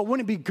 So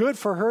wouldn't it be good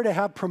for her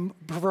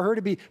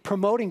to be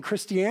promoting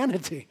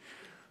Christianity?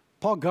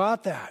 Paul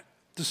got that.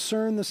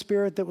 Discerned the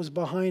spirit that was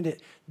behind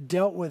it,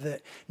 dealt with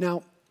it.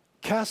 Now,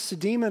 casts the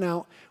demon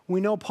out.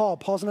 We know Paul.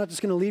 Paul's not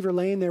just going to leave her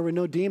laying there with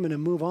no demon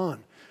and move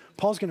on.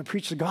 Paul's going to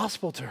preach the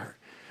gospel to her.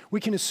 We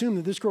can assume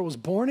that this girl was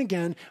born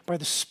again by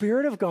the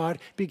Spirit of God,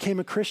 became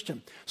a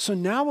Christian. So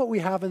now what we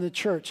have in the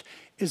church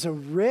is a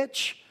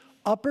rich,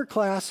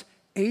 upper-class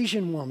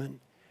Asian woman,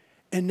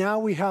 and now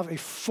we have a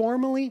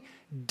formerly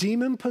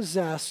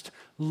demon-possessed,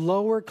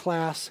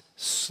 lower-class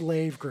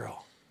slave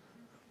girl.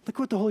 Look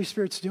what the Holy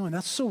Spirit's doing.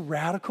 That's so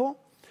radical.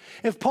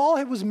 If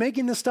Paul was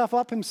making this stuff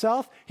up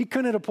himself, he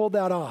couldn't have pulled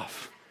that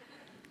off.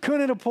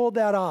 Couldn't have pulled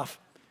that off.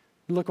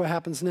 Look what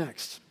happens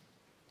next.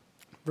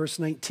 Verse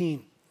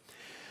 19.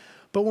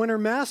 But when her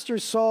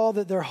masters saw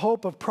that their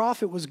hope of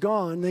profit was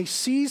gone, they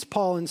seized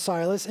Paul and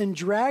Silas and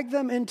dragged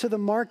them into the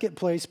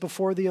marketplace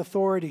before the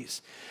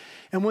authorities.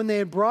 And when they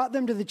had brought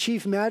them to the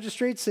chief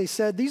magistrates, they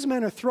said, "These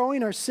men are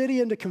throwing our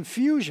city into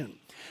confusion,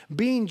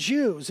 being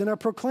Jews, and are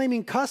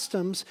proclaiming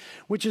customs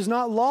which is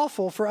not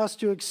lawful for us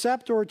to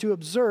accept or to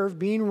observe,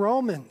 being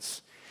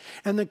Romans."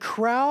 And the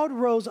crowd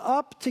rose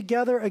up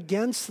together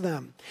against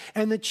them.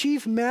 And the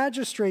chief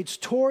magistrates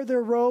tore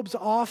their robes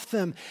off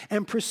them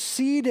and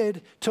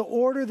proceeded to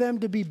order them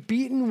to be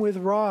beaten with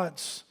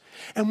rods.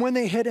 And when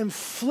they had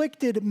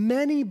inflicted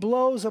many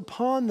blows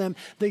upon them,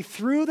 they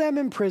threw them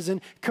in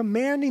prison,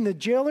 commanding the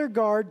jailer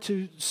guard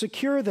to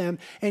secure them.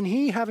 And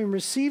he, having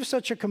received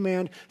such a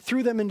command,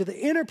 threw them into the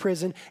inner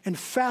prison and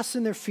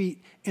fastened their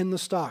feet in the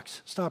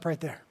stocks. Stop right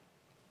there.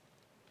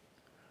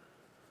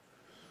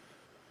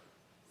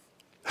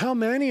 How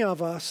many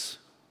of us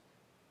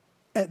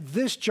at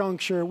this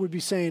juncture would be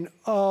saying,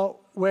 "Oh,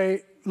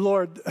 wait,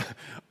 Lord,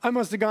 I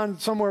must have gone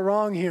somewhere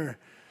wrong here.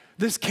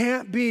 This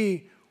can't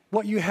be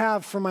what you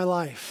have for my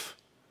life."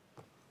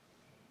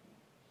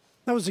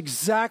 That was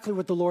exactly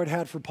what the Lord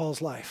had for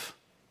Paul's life.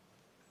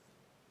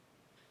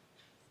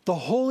 The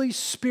Holy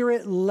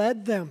Spirit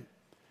led them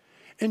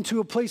into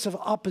a place of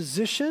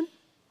opposition,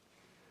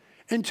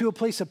 into a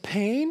place of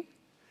pain,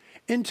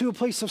 into a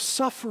place of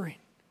suffering.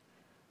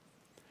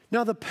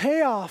 Now, the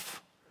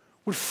payoff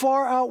would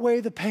far outweigh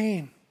the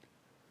pain.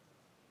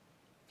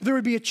 There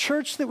would be a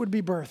church that would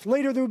be birthed.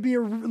 Later, there would be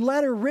a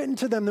letter written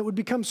to them that would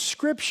become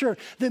scripture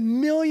that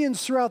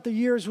millions throughout the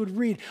years would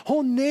read.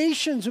 Whole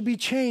nations would be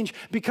changed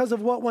because of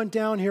what went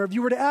down here. If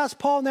you were to ask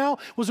Paul now,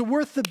 was it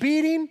worth the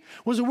beating?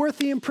 Was it worth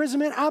the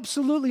imprisonment?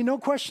 Absolutely, no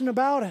question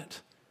about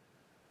it.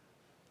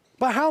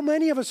 But how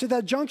many of us at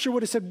that juncture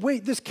would have said,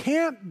 "Wait, this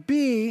can't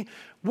be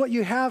what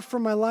you have for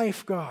my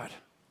life, God"?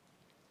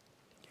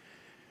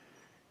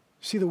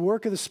 See, the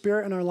work of the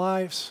Spirit in our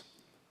lives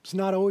is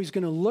not always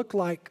going to look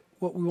like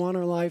what we want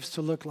our lives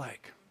to look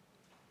like.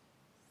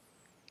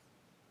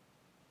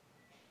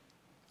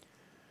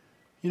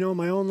 You know, in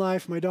my own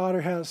life, my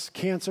daughter has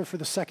cancer for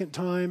the second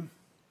time.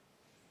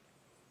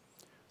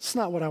 It's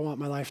not what I want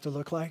my life to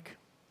look like.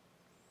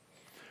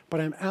 But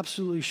I'm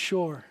absolutely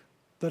sure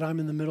that I'm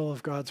in the middle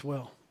of God's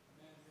will.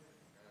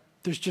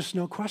 There's just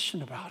no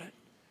question about it.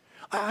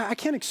 I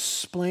can't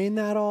explain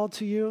that all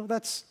to you.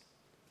 That's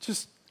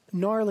just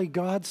gnarly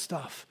God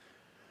stuff.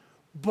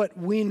 But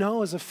we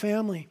know as a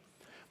family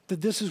that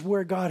this is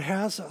where God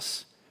has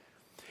us.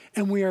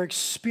 And we are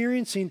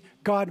experiencing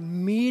God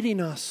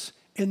meeting us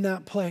in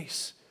that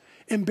place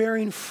and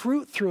bearing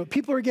fruit through it.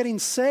 People are getting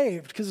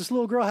saved because this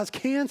little girl has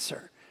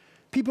cancer.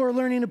 People are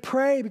learning to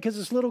pray because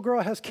this little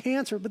girl has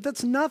cancer. But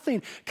that's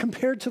nothing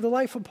compared to the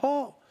life of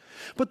Paul.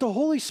 But the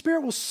Holy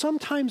Spirit will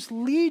sometimes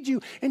lead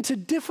you into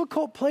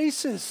difficult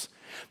places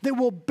that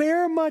will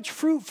bear much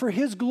fruit for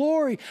His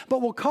glory,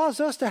 but will cause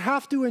us to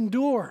have to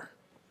endure.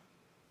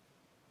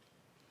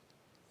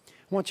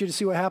 I want you to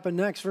see what happened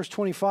next, verse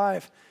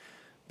 25.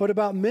 But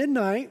about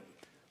midnight,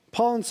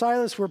 Paul and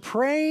Silas were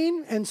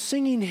praying and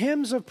singing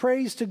hymns of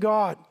praise to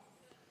God.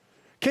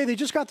 Okay, they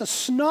just got the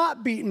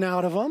snot beaten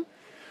out of them.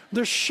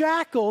 They're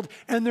shackled,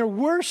 and they're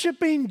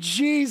worshiping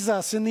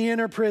Jesus in the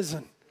inner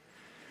prison.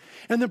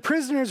 And the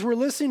prisoners were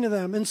listening to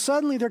them, and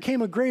suddenly there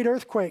came a great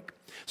earthquake,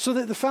 so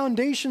that the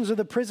foundations of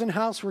the prison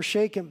house were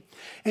shaken.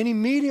 And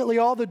immediately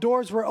all the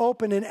doors were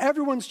opened, and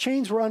everyone's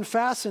chains were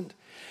unfastened.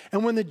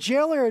 And when the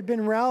jailer had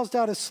been roused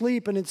out of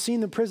sleep and had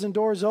seen the prison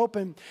doors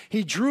open,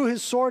 he drew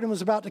his sword and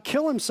was about to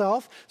kill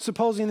himself,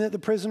 supposing that the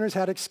prisoners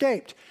had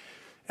escaped.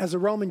 As a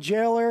Roman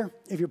jailer,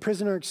 if your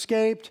prisoner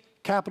escaped,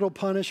 capital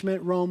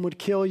punishment, Rome would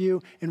kill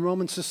you. In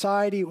Roman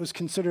society, it was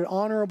considered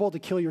honorable to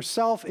kill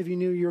yourself if you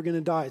knew you were going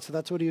to die. So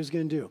that's what he was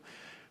going to do.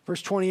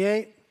 Verse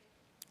 28,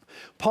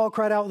 Paul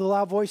cried out with a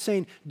loud voice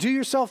saying, "Do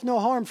yourself no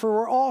harm, for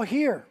we're all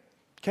here."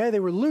 Okay, they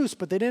were loose,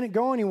 but they didn't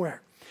go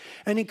anywhere.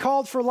 And he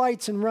called for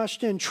lights and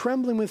rushed in,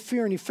 trembling with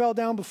fear, and he fell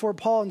down before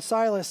Paul and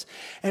Silas.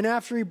 And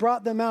after he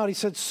brought them out, he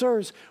said,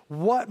 "Sirs,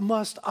 what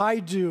must I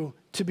do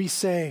to be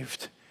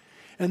saved?"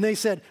 And they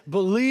said,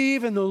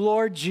 "Believe in the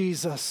Lord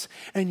Jesus,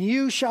 and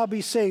you shall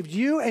be saved,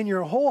 you and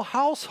your whole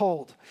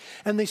household."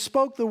 And they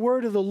spoke the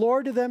word of the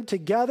Lord to them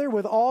together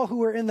with all who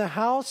were in the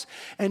house.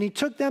 And he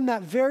took them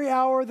that very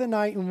hour of the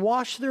night and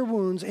washed their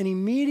wounds. And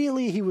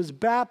immediately he was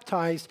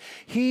baptized,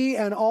 he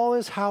and all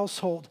his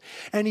household.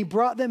 And he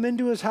brought them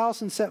into his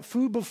house and set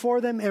food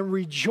before them and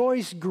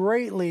rejoiced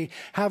greatly,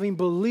 having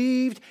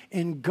believed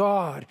in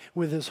God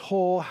with his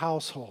whole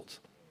household.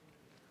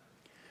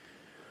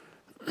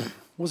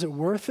 Was it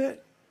worth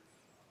it?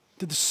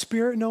 Did the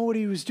Spirit know what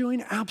he was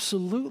doing?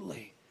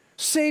 Absolutely.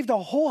 Saved a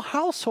whole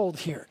household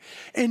here.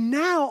 And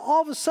now,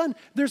 all of a sudden,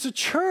 there's a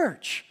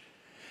church.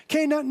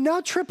 Okay,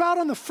 now trip out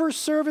on the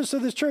first service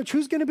of this church.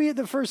 Who's going to be at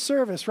the first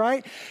service,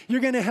 right? You're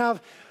going to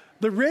have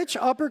the rich,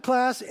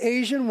 upper-class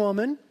Asian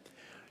woman.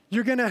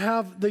 You're going to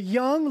have the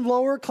young,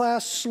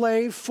 lower-class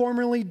slave,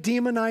 formerly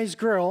demonized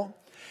girl,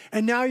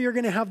 and now you're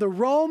going to have the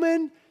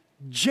Roman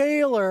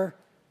jailer,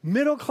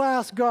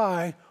 middle-class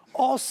guy,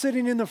 all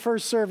sitting in the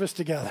first service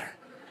together.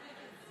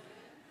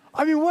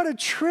 I mean, what a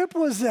trip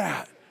was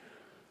that?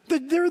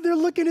 They're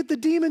looking at the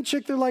demon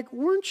chick. They're like,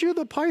 weren't you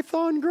the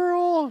Python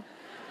girl?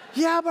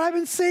 Yeah, but I've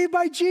been saved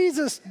by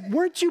Jesus.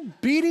 Weren't you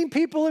beating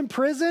people in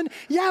prison?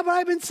 Yeah, but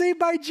I've been saved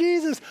by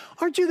Jesus.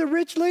 Aren't you the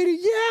rich lady?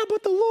 Yeah,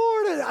 but the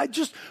Lord.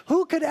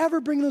 Who could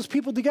ever bring those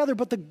people together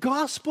but the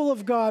gospel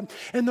of God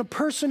and the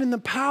person and the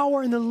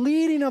power and the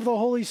leading of the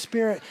Holy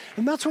Spirit?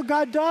 And that's what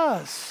God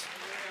does.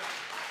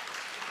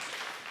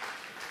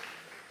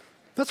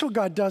 That's what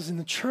God does in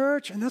the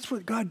church, and that's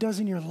what God does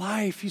in your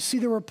life. You see,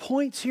 there were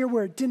points here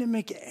where it didn't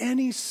make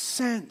any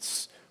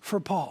sense for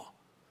Paul.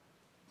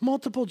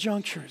 Multiple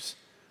junctures.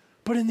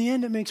 But in the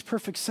end, it makes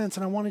perfect sense.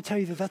 And I want to tell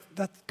you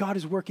that God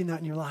is working that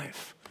in your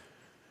life.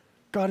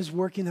 God is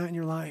working that in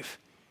your life.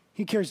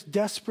 He cares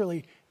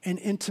desperately and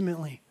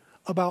intimately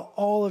about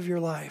all of your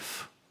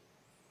life.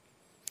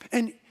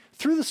 And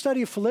through the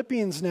study of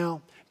Philippians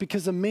now,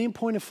 because the main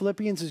point of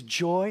Philippians is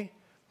joy,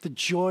 the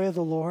joy of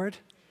the Lord,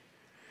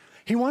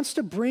 he wants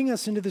to bring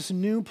us into this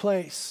new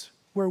place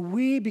where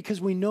we, because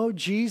we know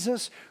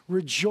Jesus,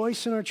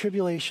 rejoice in our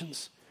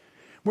tribulations,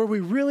 where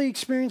we really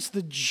experience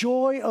the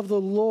joy of the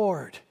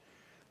Lord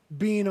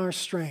being our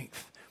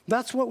strength.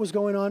 That's what was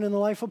going on in the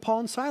life of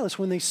Paul and Silas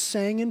when they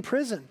sang in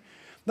prison.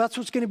 That's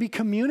what's going to be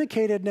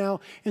communicated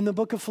now in the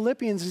book of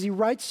Philippians as he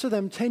writes to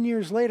them 10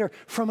 years later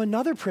from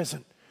another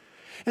prison.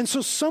 And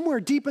so somewhere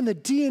deep in the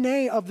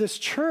DNA of this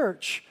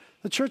church,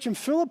 the church in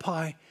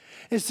Philippi,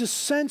 is this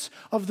sense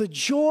of the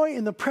joy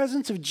in the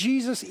presence of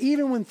Jesus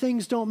even when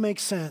things don't make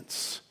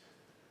sense.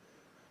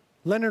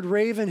 Leonard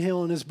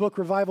Ravenhill in his book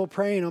Revival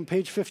Praying on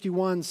page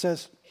 51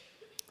 says,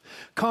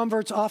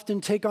 converts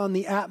often take on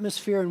the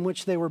atmosphere in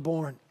which they were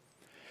born.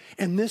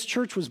 And this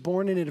church was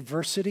born in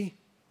adversity,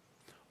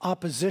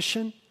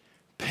 opposition,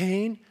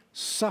 pain,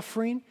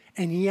 suffering,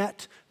 and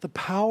yet the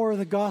power of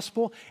the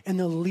gospel and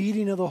the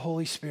leading of the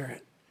Holy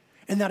Spirit.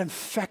 And that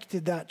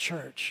infected that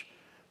church.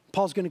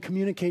 Paul's going to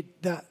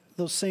communicate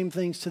those same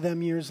things to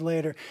them years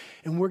later.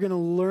 And we're going to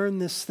learn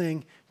this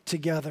thing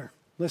together.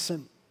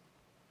 Listen,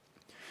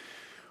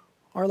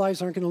 our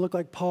lives aren't going to look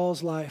like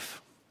Paul's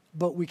life.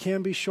 But we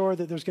can be sure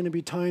that there's going to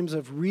be times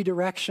of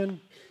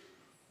redirection.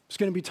 There's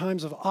going to be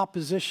times of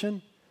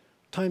opposition,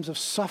 times of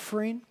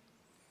suffering.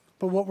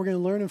 But what we're going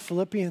to learn in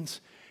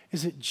Philippians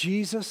is that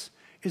Jesus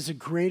is the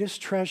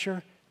greatest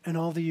treasure in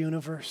all the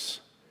universe.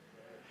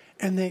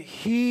 And that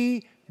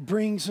he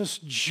brings us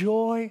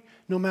joy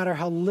no matter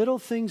how little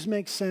things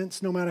make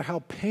sense, no matter how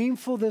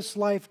painful this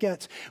life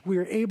gets. We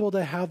are able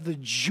to have the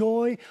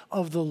joy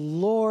of the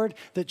Lord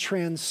that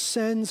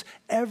transcends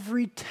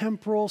every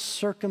temporal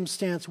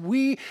circumstance.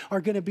 We are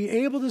going to be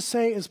able to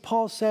say, as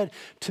Paul said,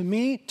 to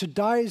me, to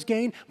die is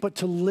gain, but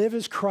to live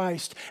is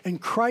Christ.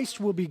 And Christ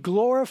will be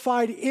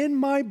glorified in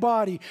my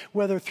body,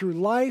 whether through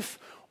life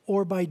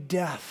or by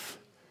death.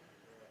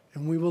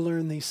 And we will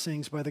learn these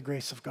things by the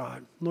grace of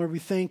God. Lord, we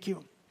thank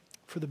you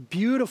for the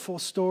beautiful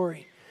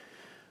story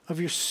of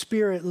your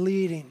Spirit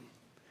leading.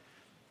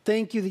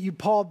 Thank you that you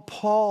pulled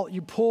Paul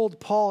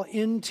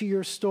into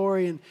your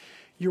story, and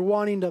you're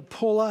wanting to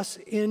pull us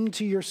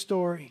into your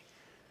story.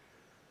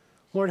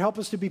 Lord, help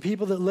us to be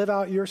people that live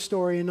out your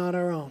story and not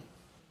our own.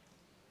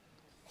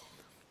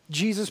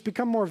 Jesus,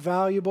 become more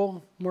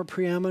valuable, more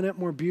preeminent,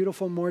 more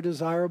beautiful, more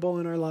desirable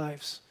in our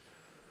lives.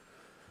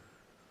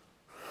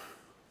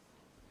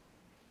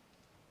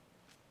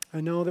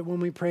 I know that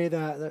when we pray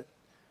that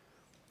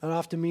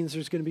often means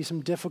there's going to be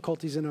some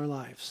difficulties in our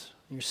lives.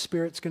 Your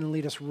Spirit's going to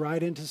lead us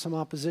right into some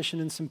opposition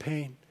and some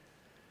pain.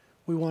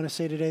 We want to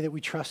say today that we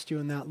trust you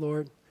in that,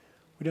 Lord.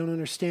 We don't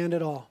understand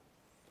it all,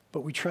 but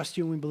we trust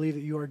you and we believe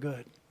that you are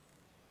good.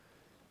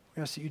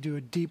 We ask that you do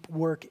a deep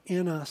work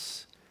in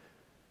us.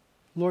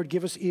 Lord,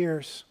 give us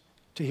ears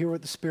to hear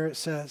what the Spirit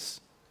says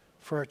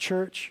for our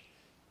church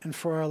and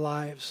for our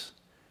lives.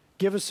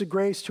 Give us the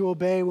grace to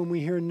obey when we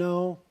hear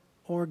no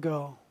or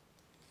go.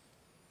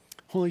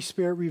 Holy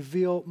Spirit,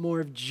 reveal more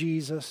of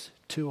Jesus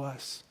to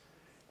us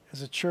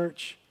as a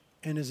church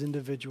and as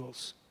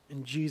individuals.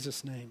 In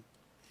Jesus' name,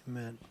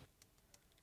 amen.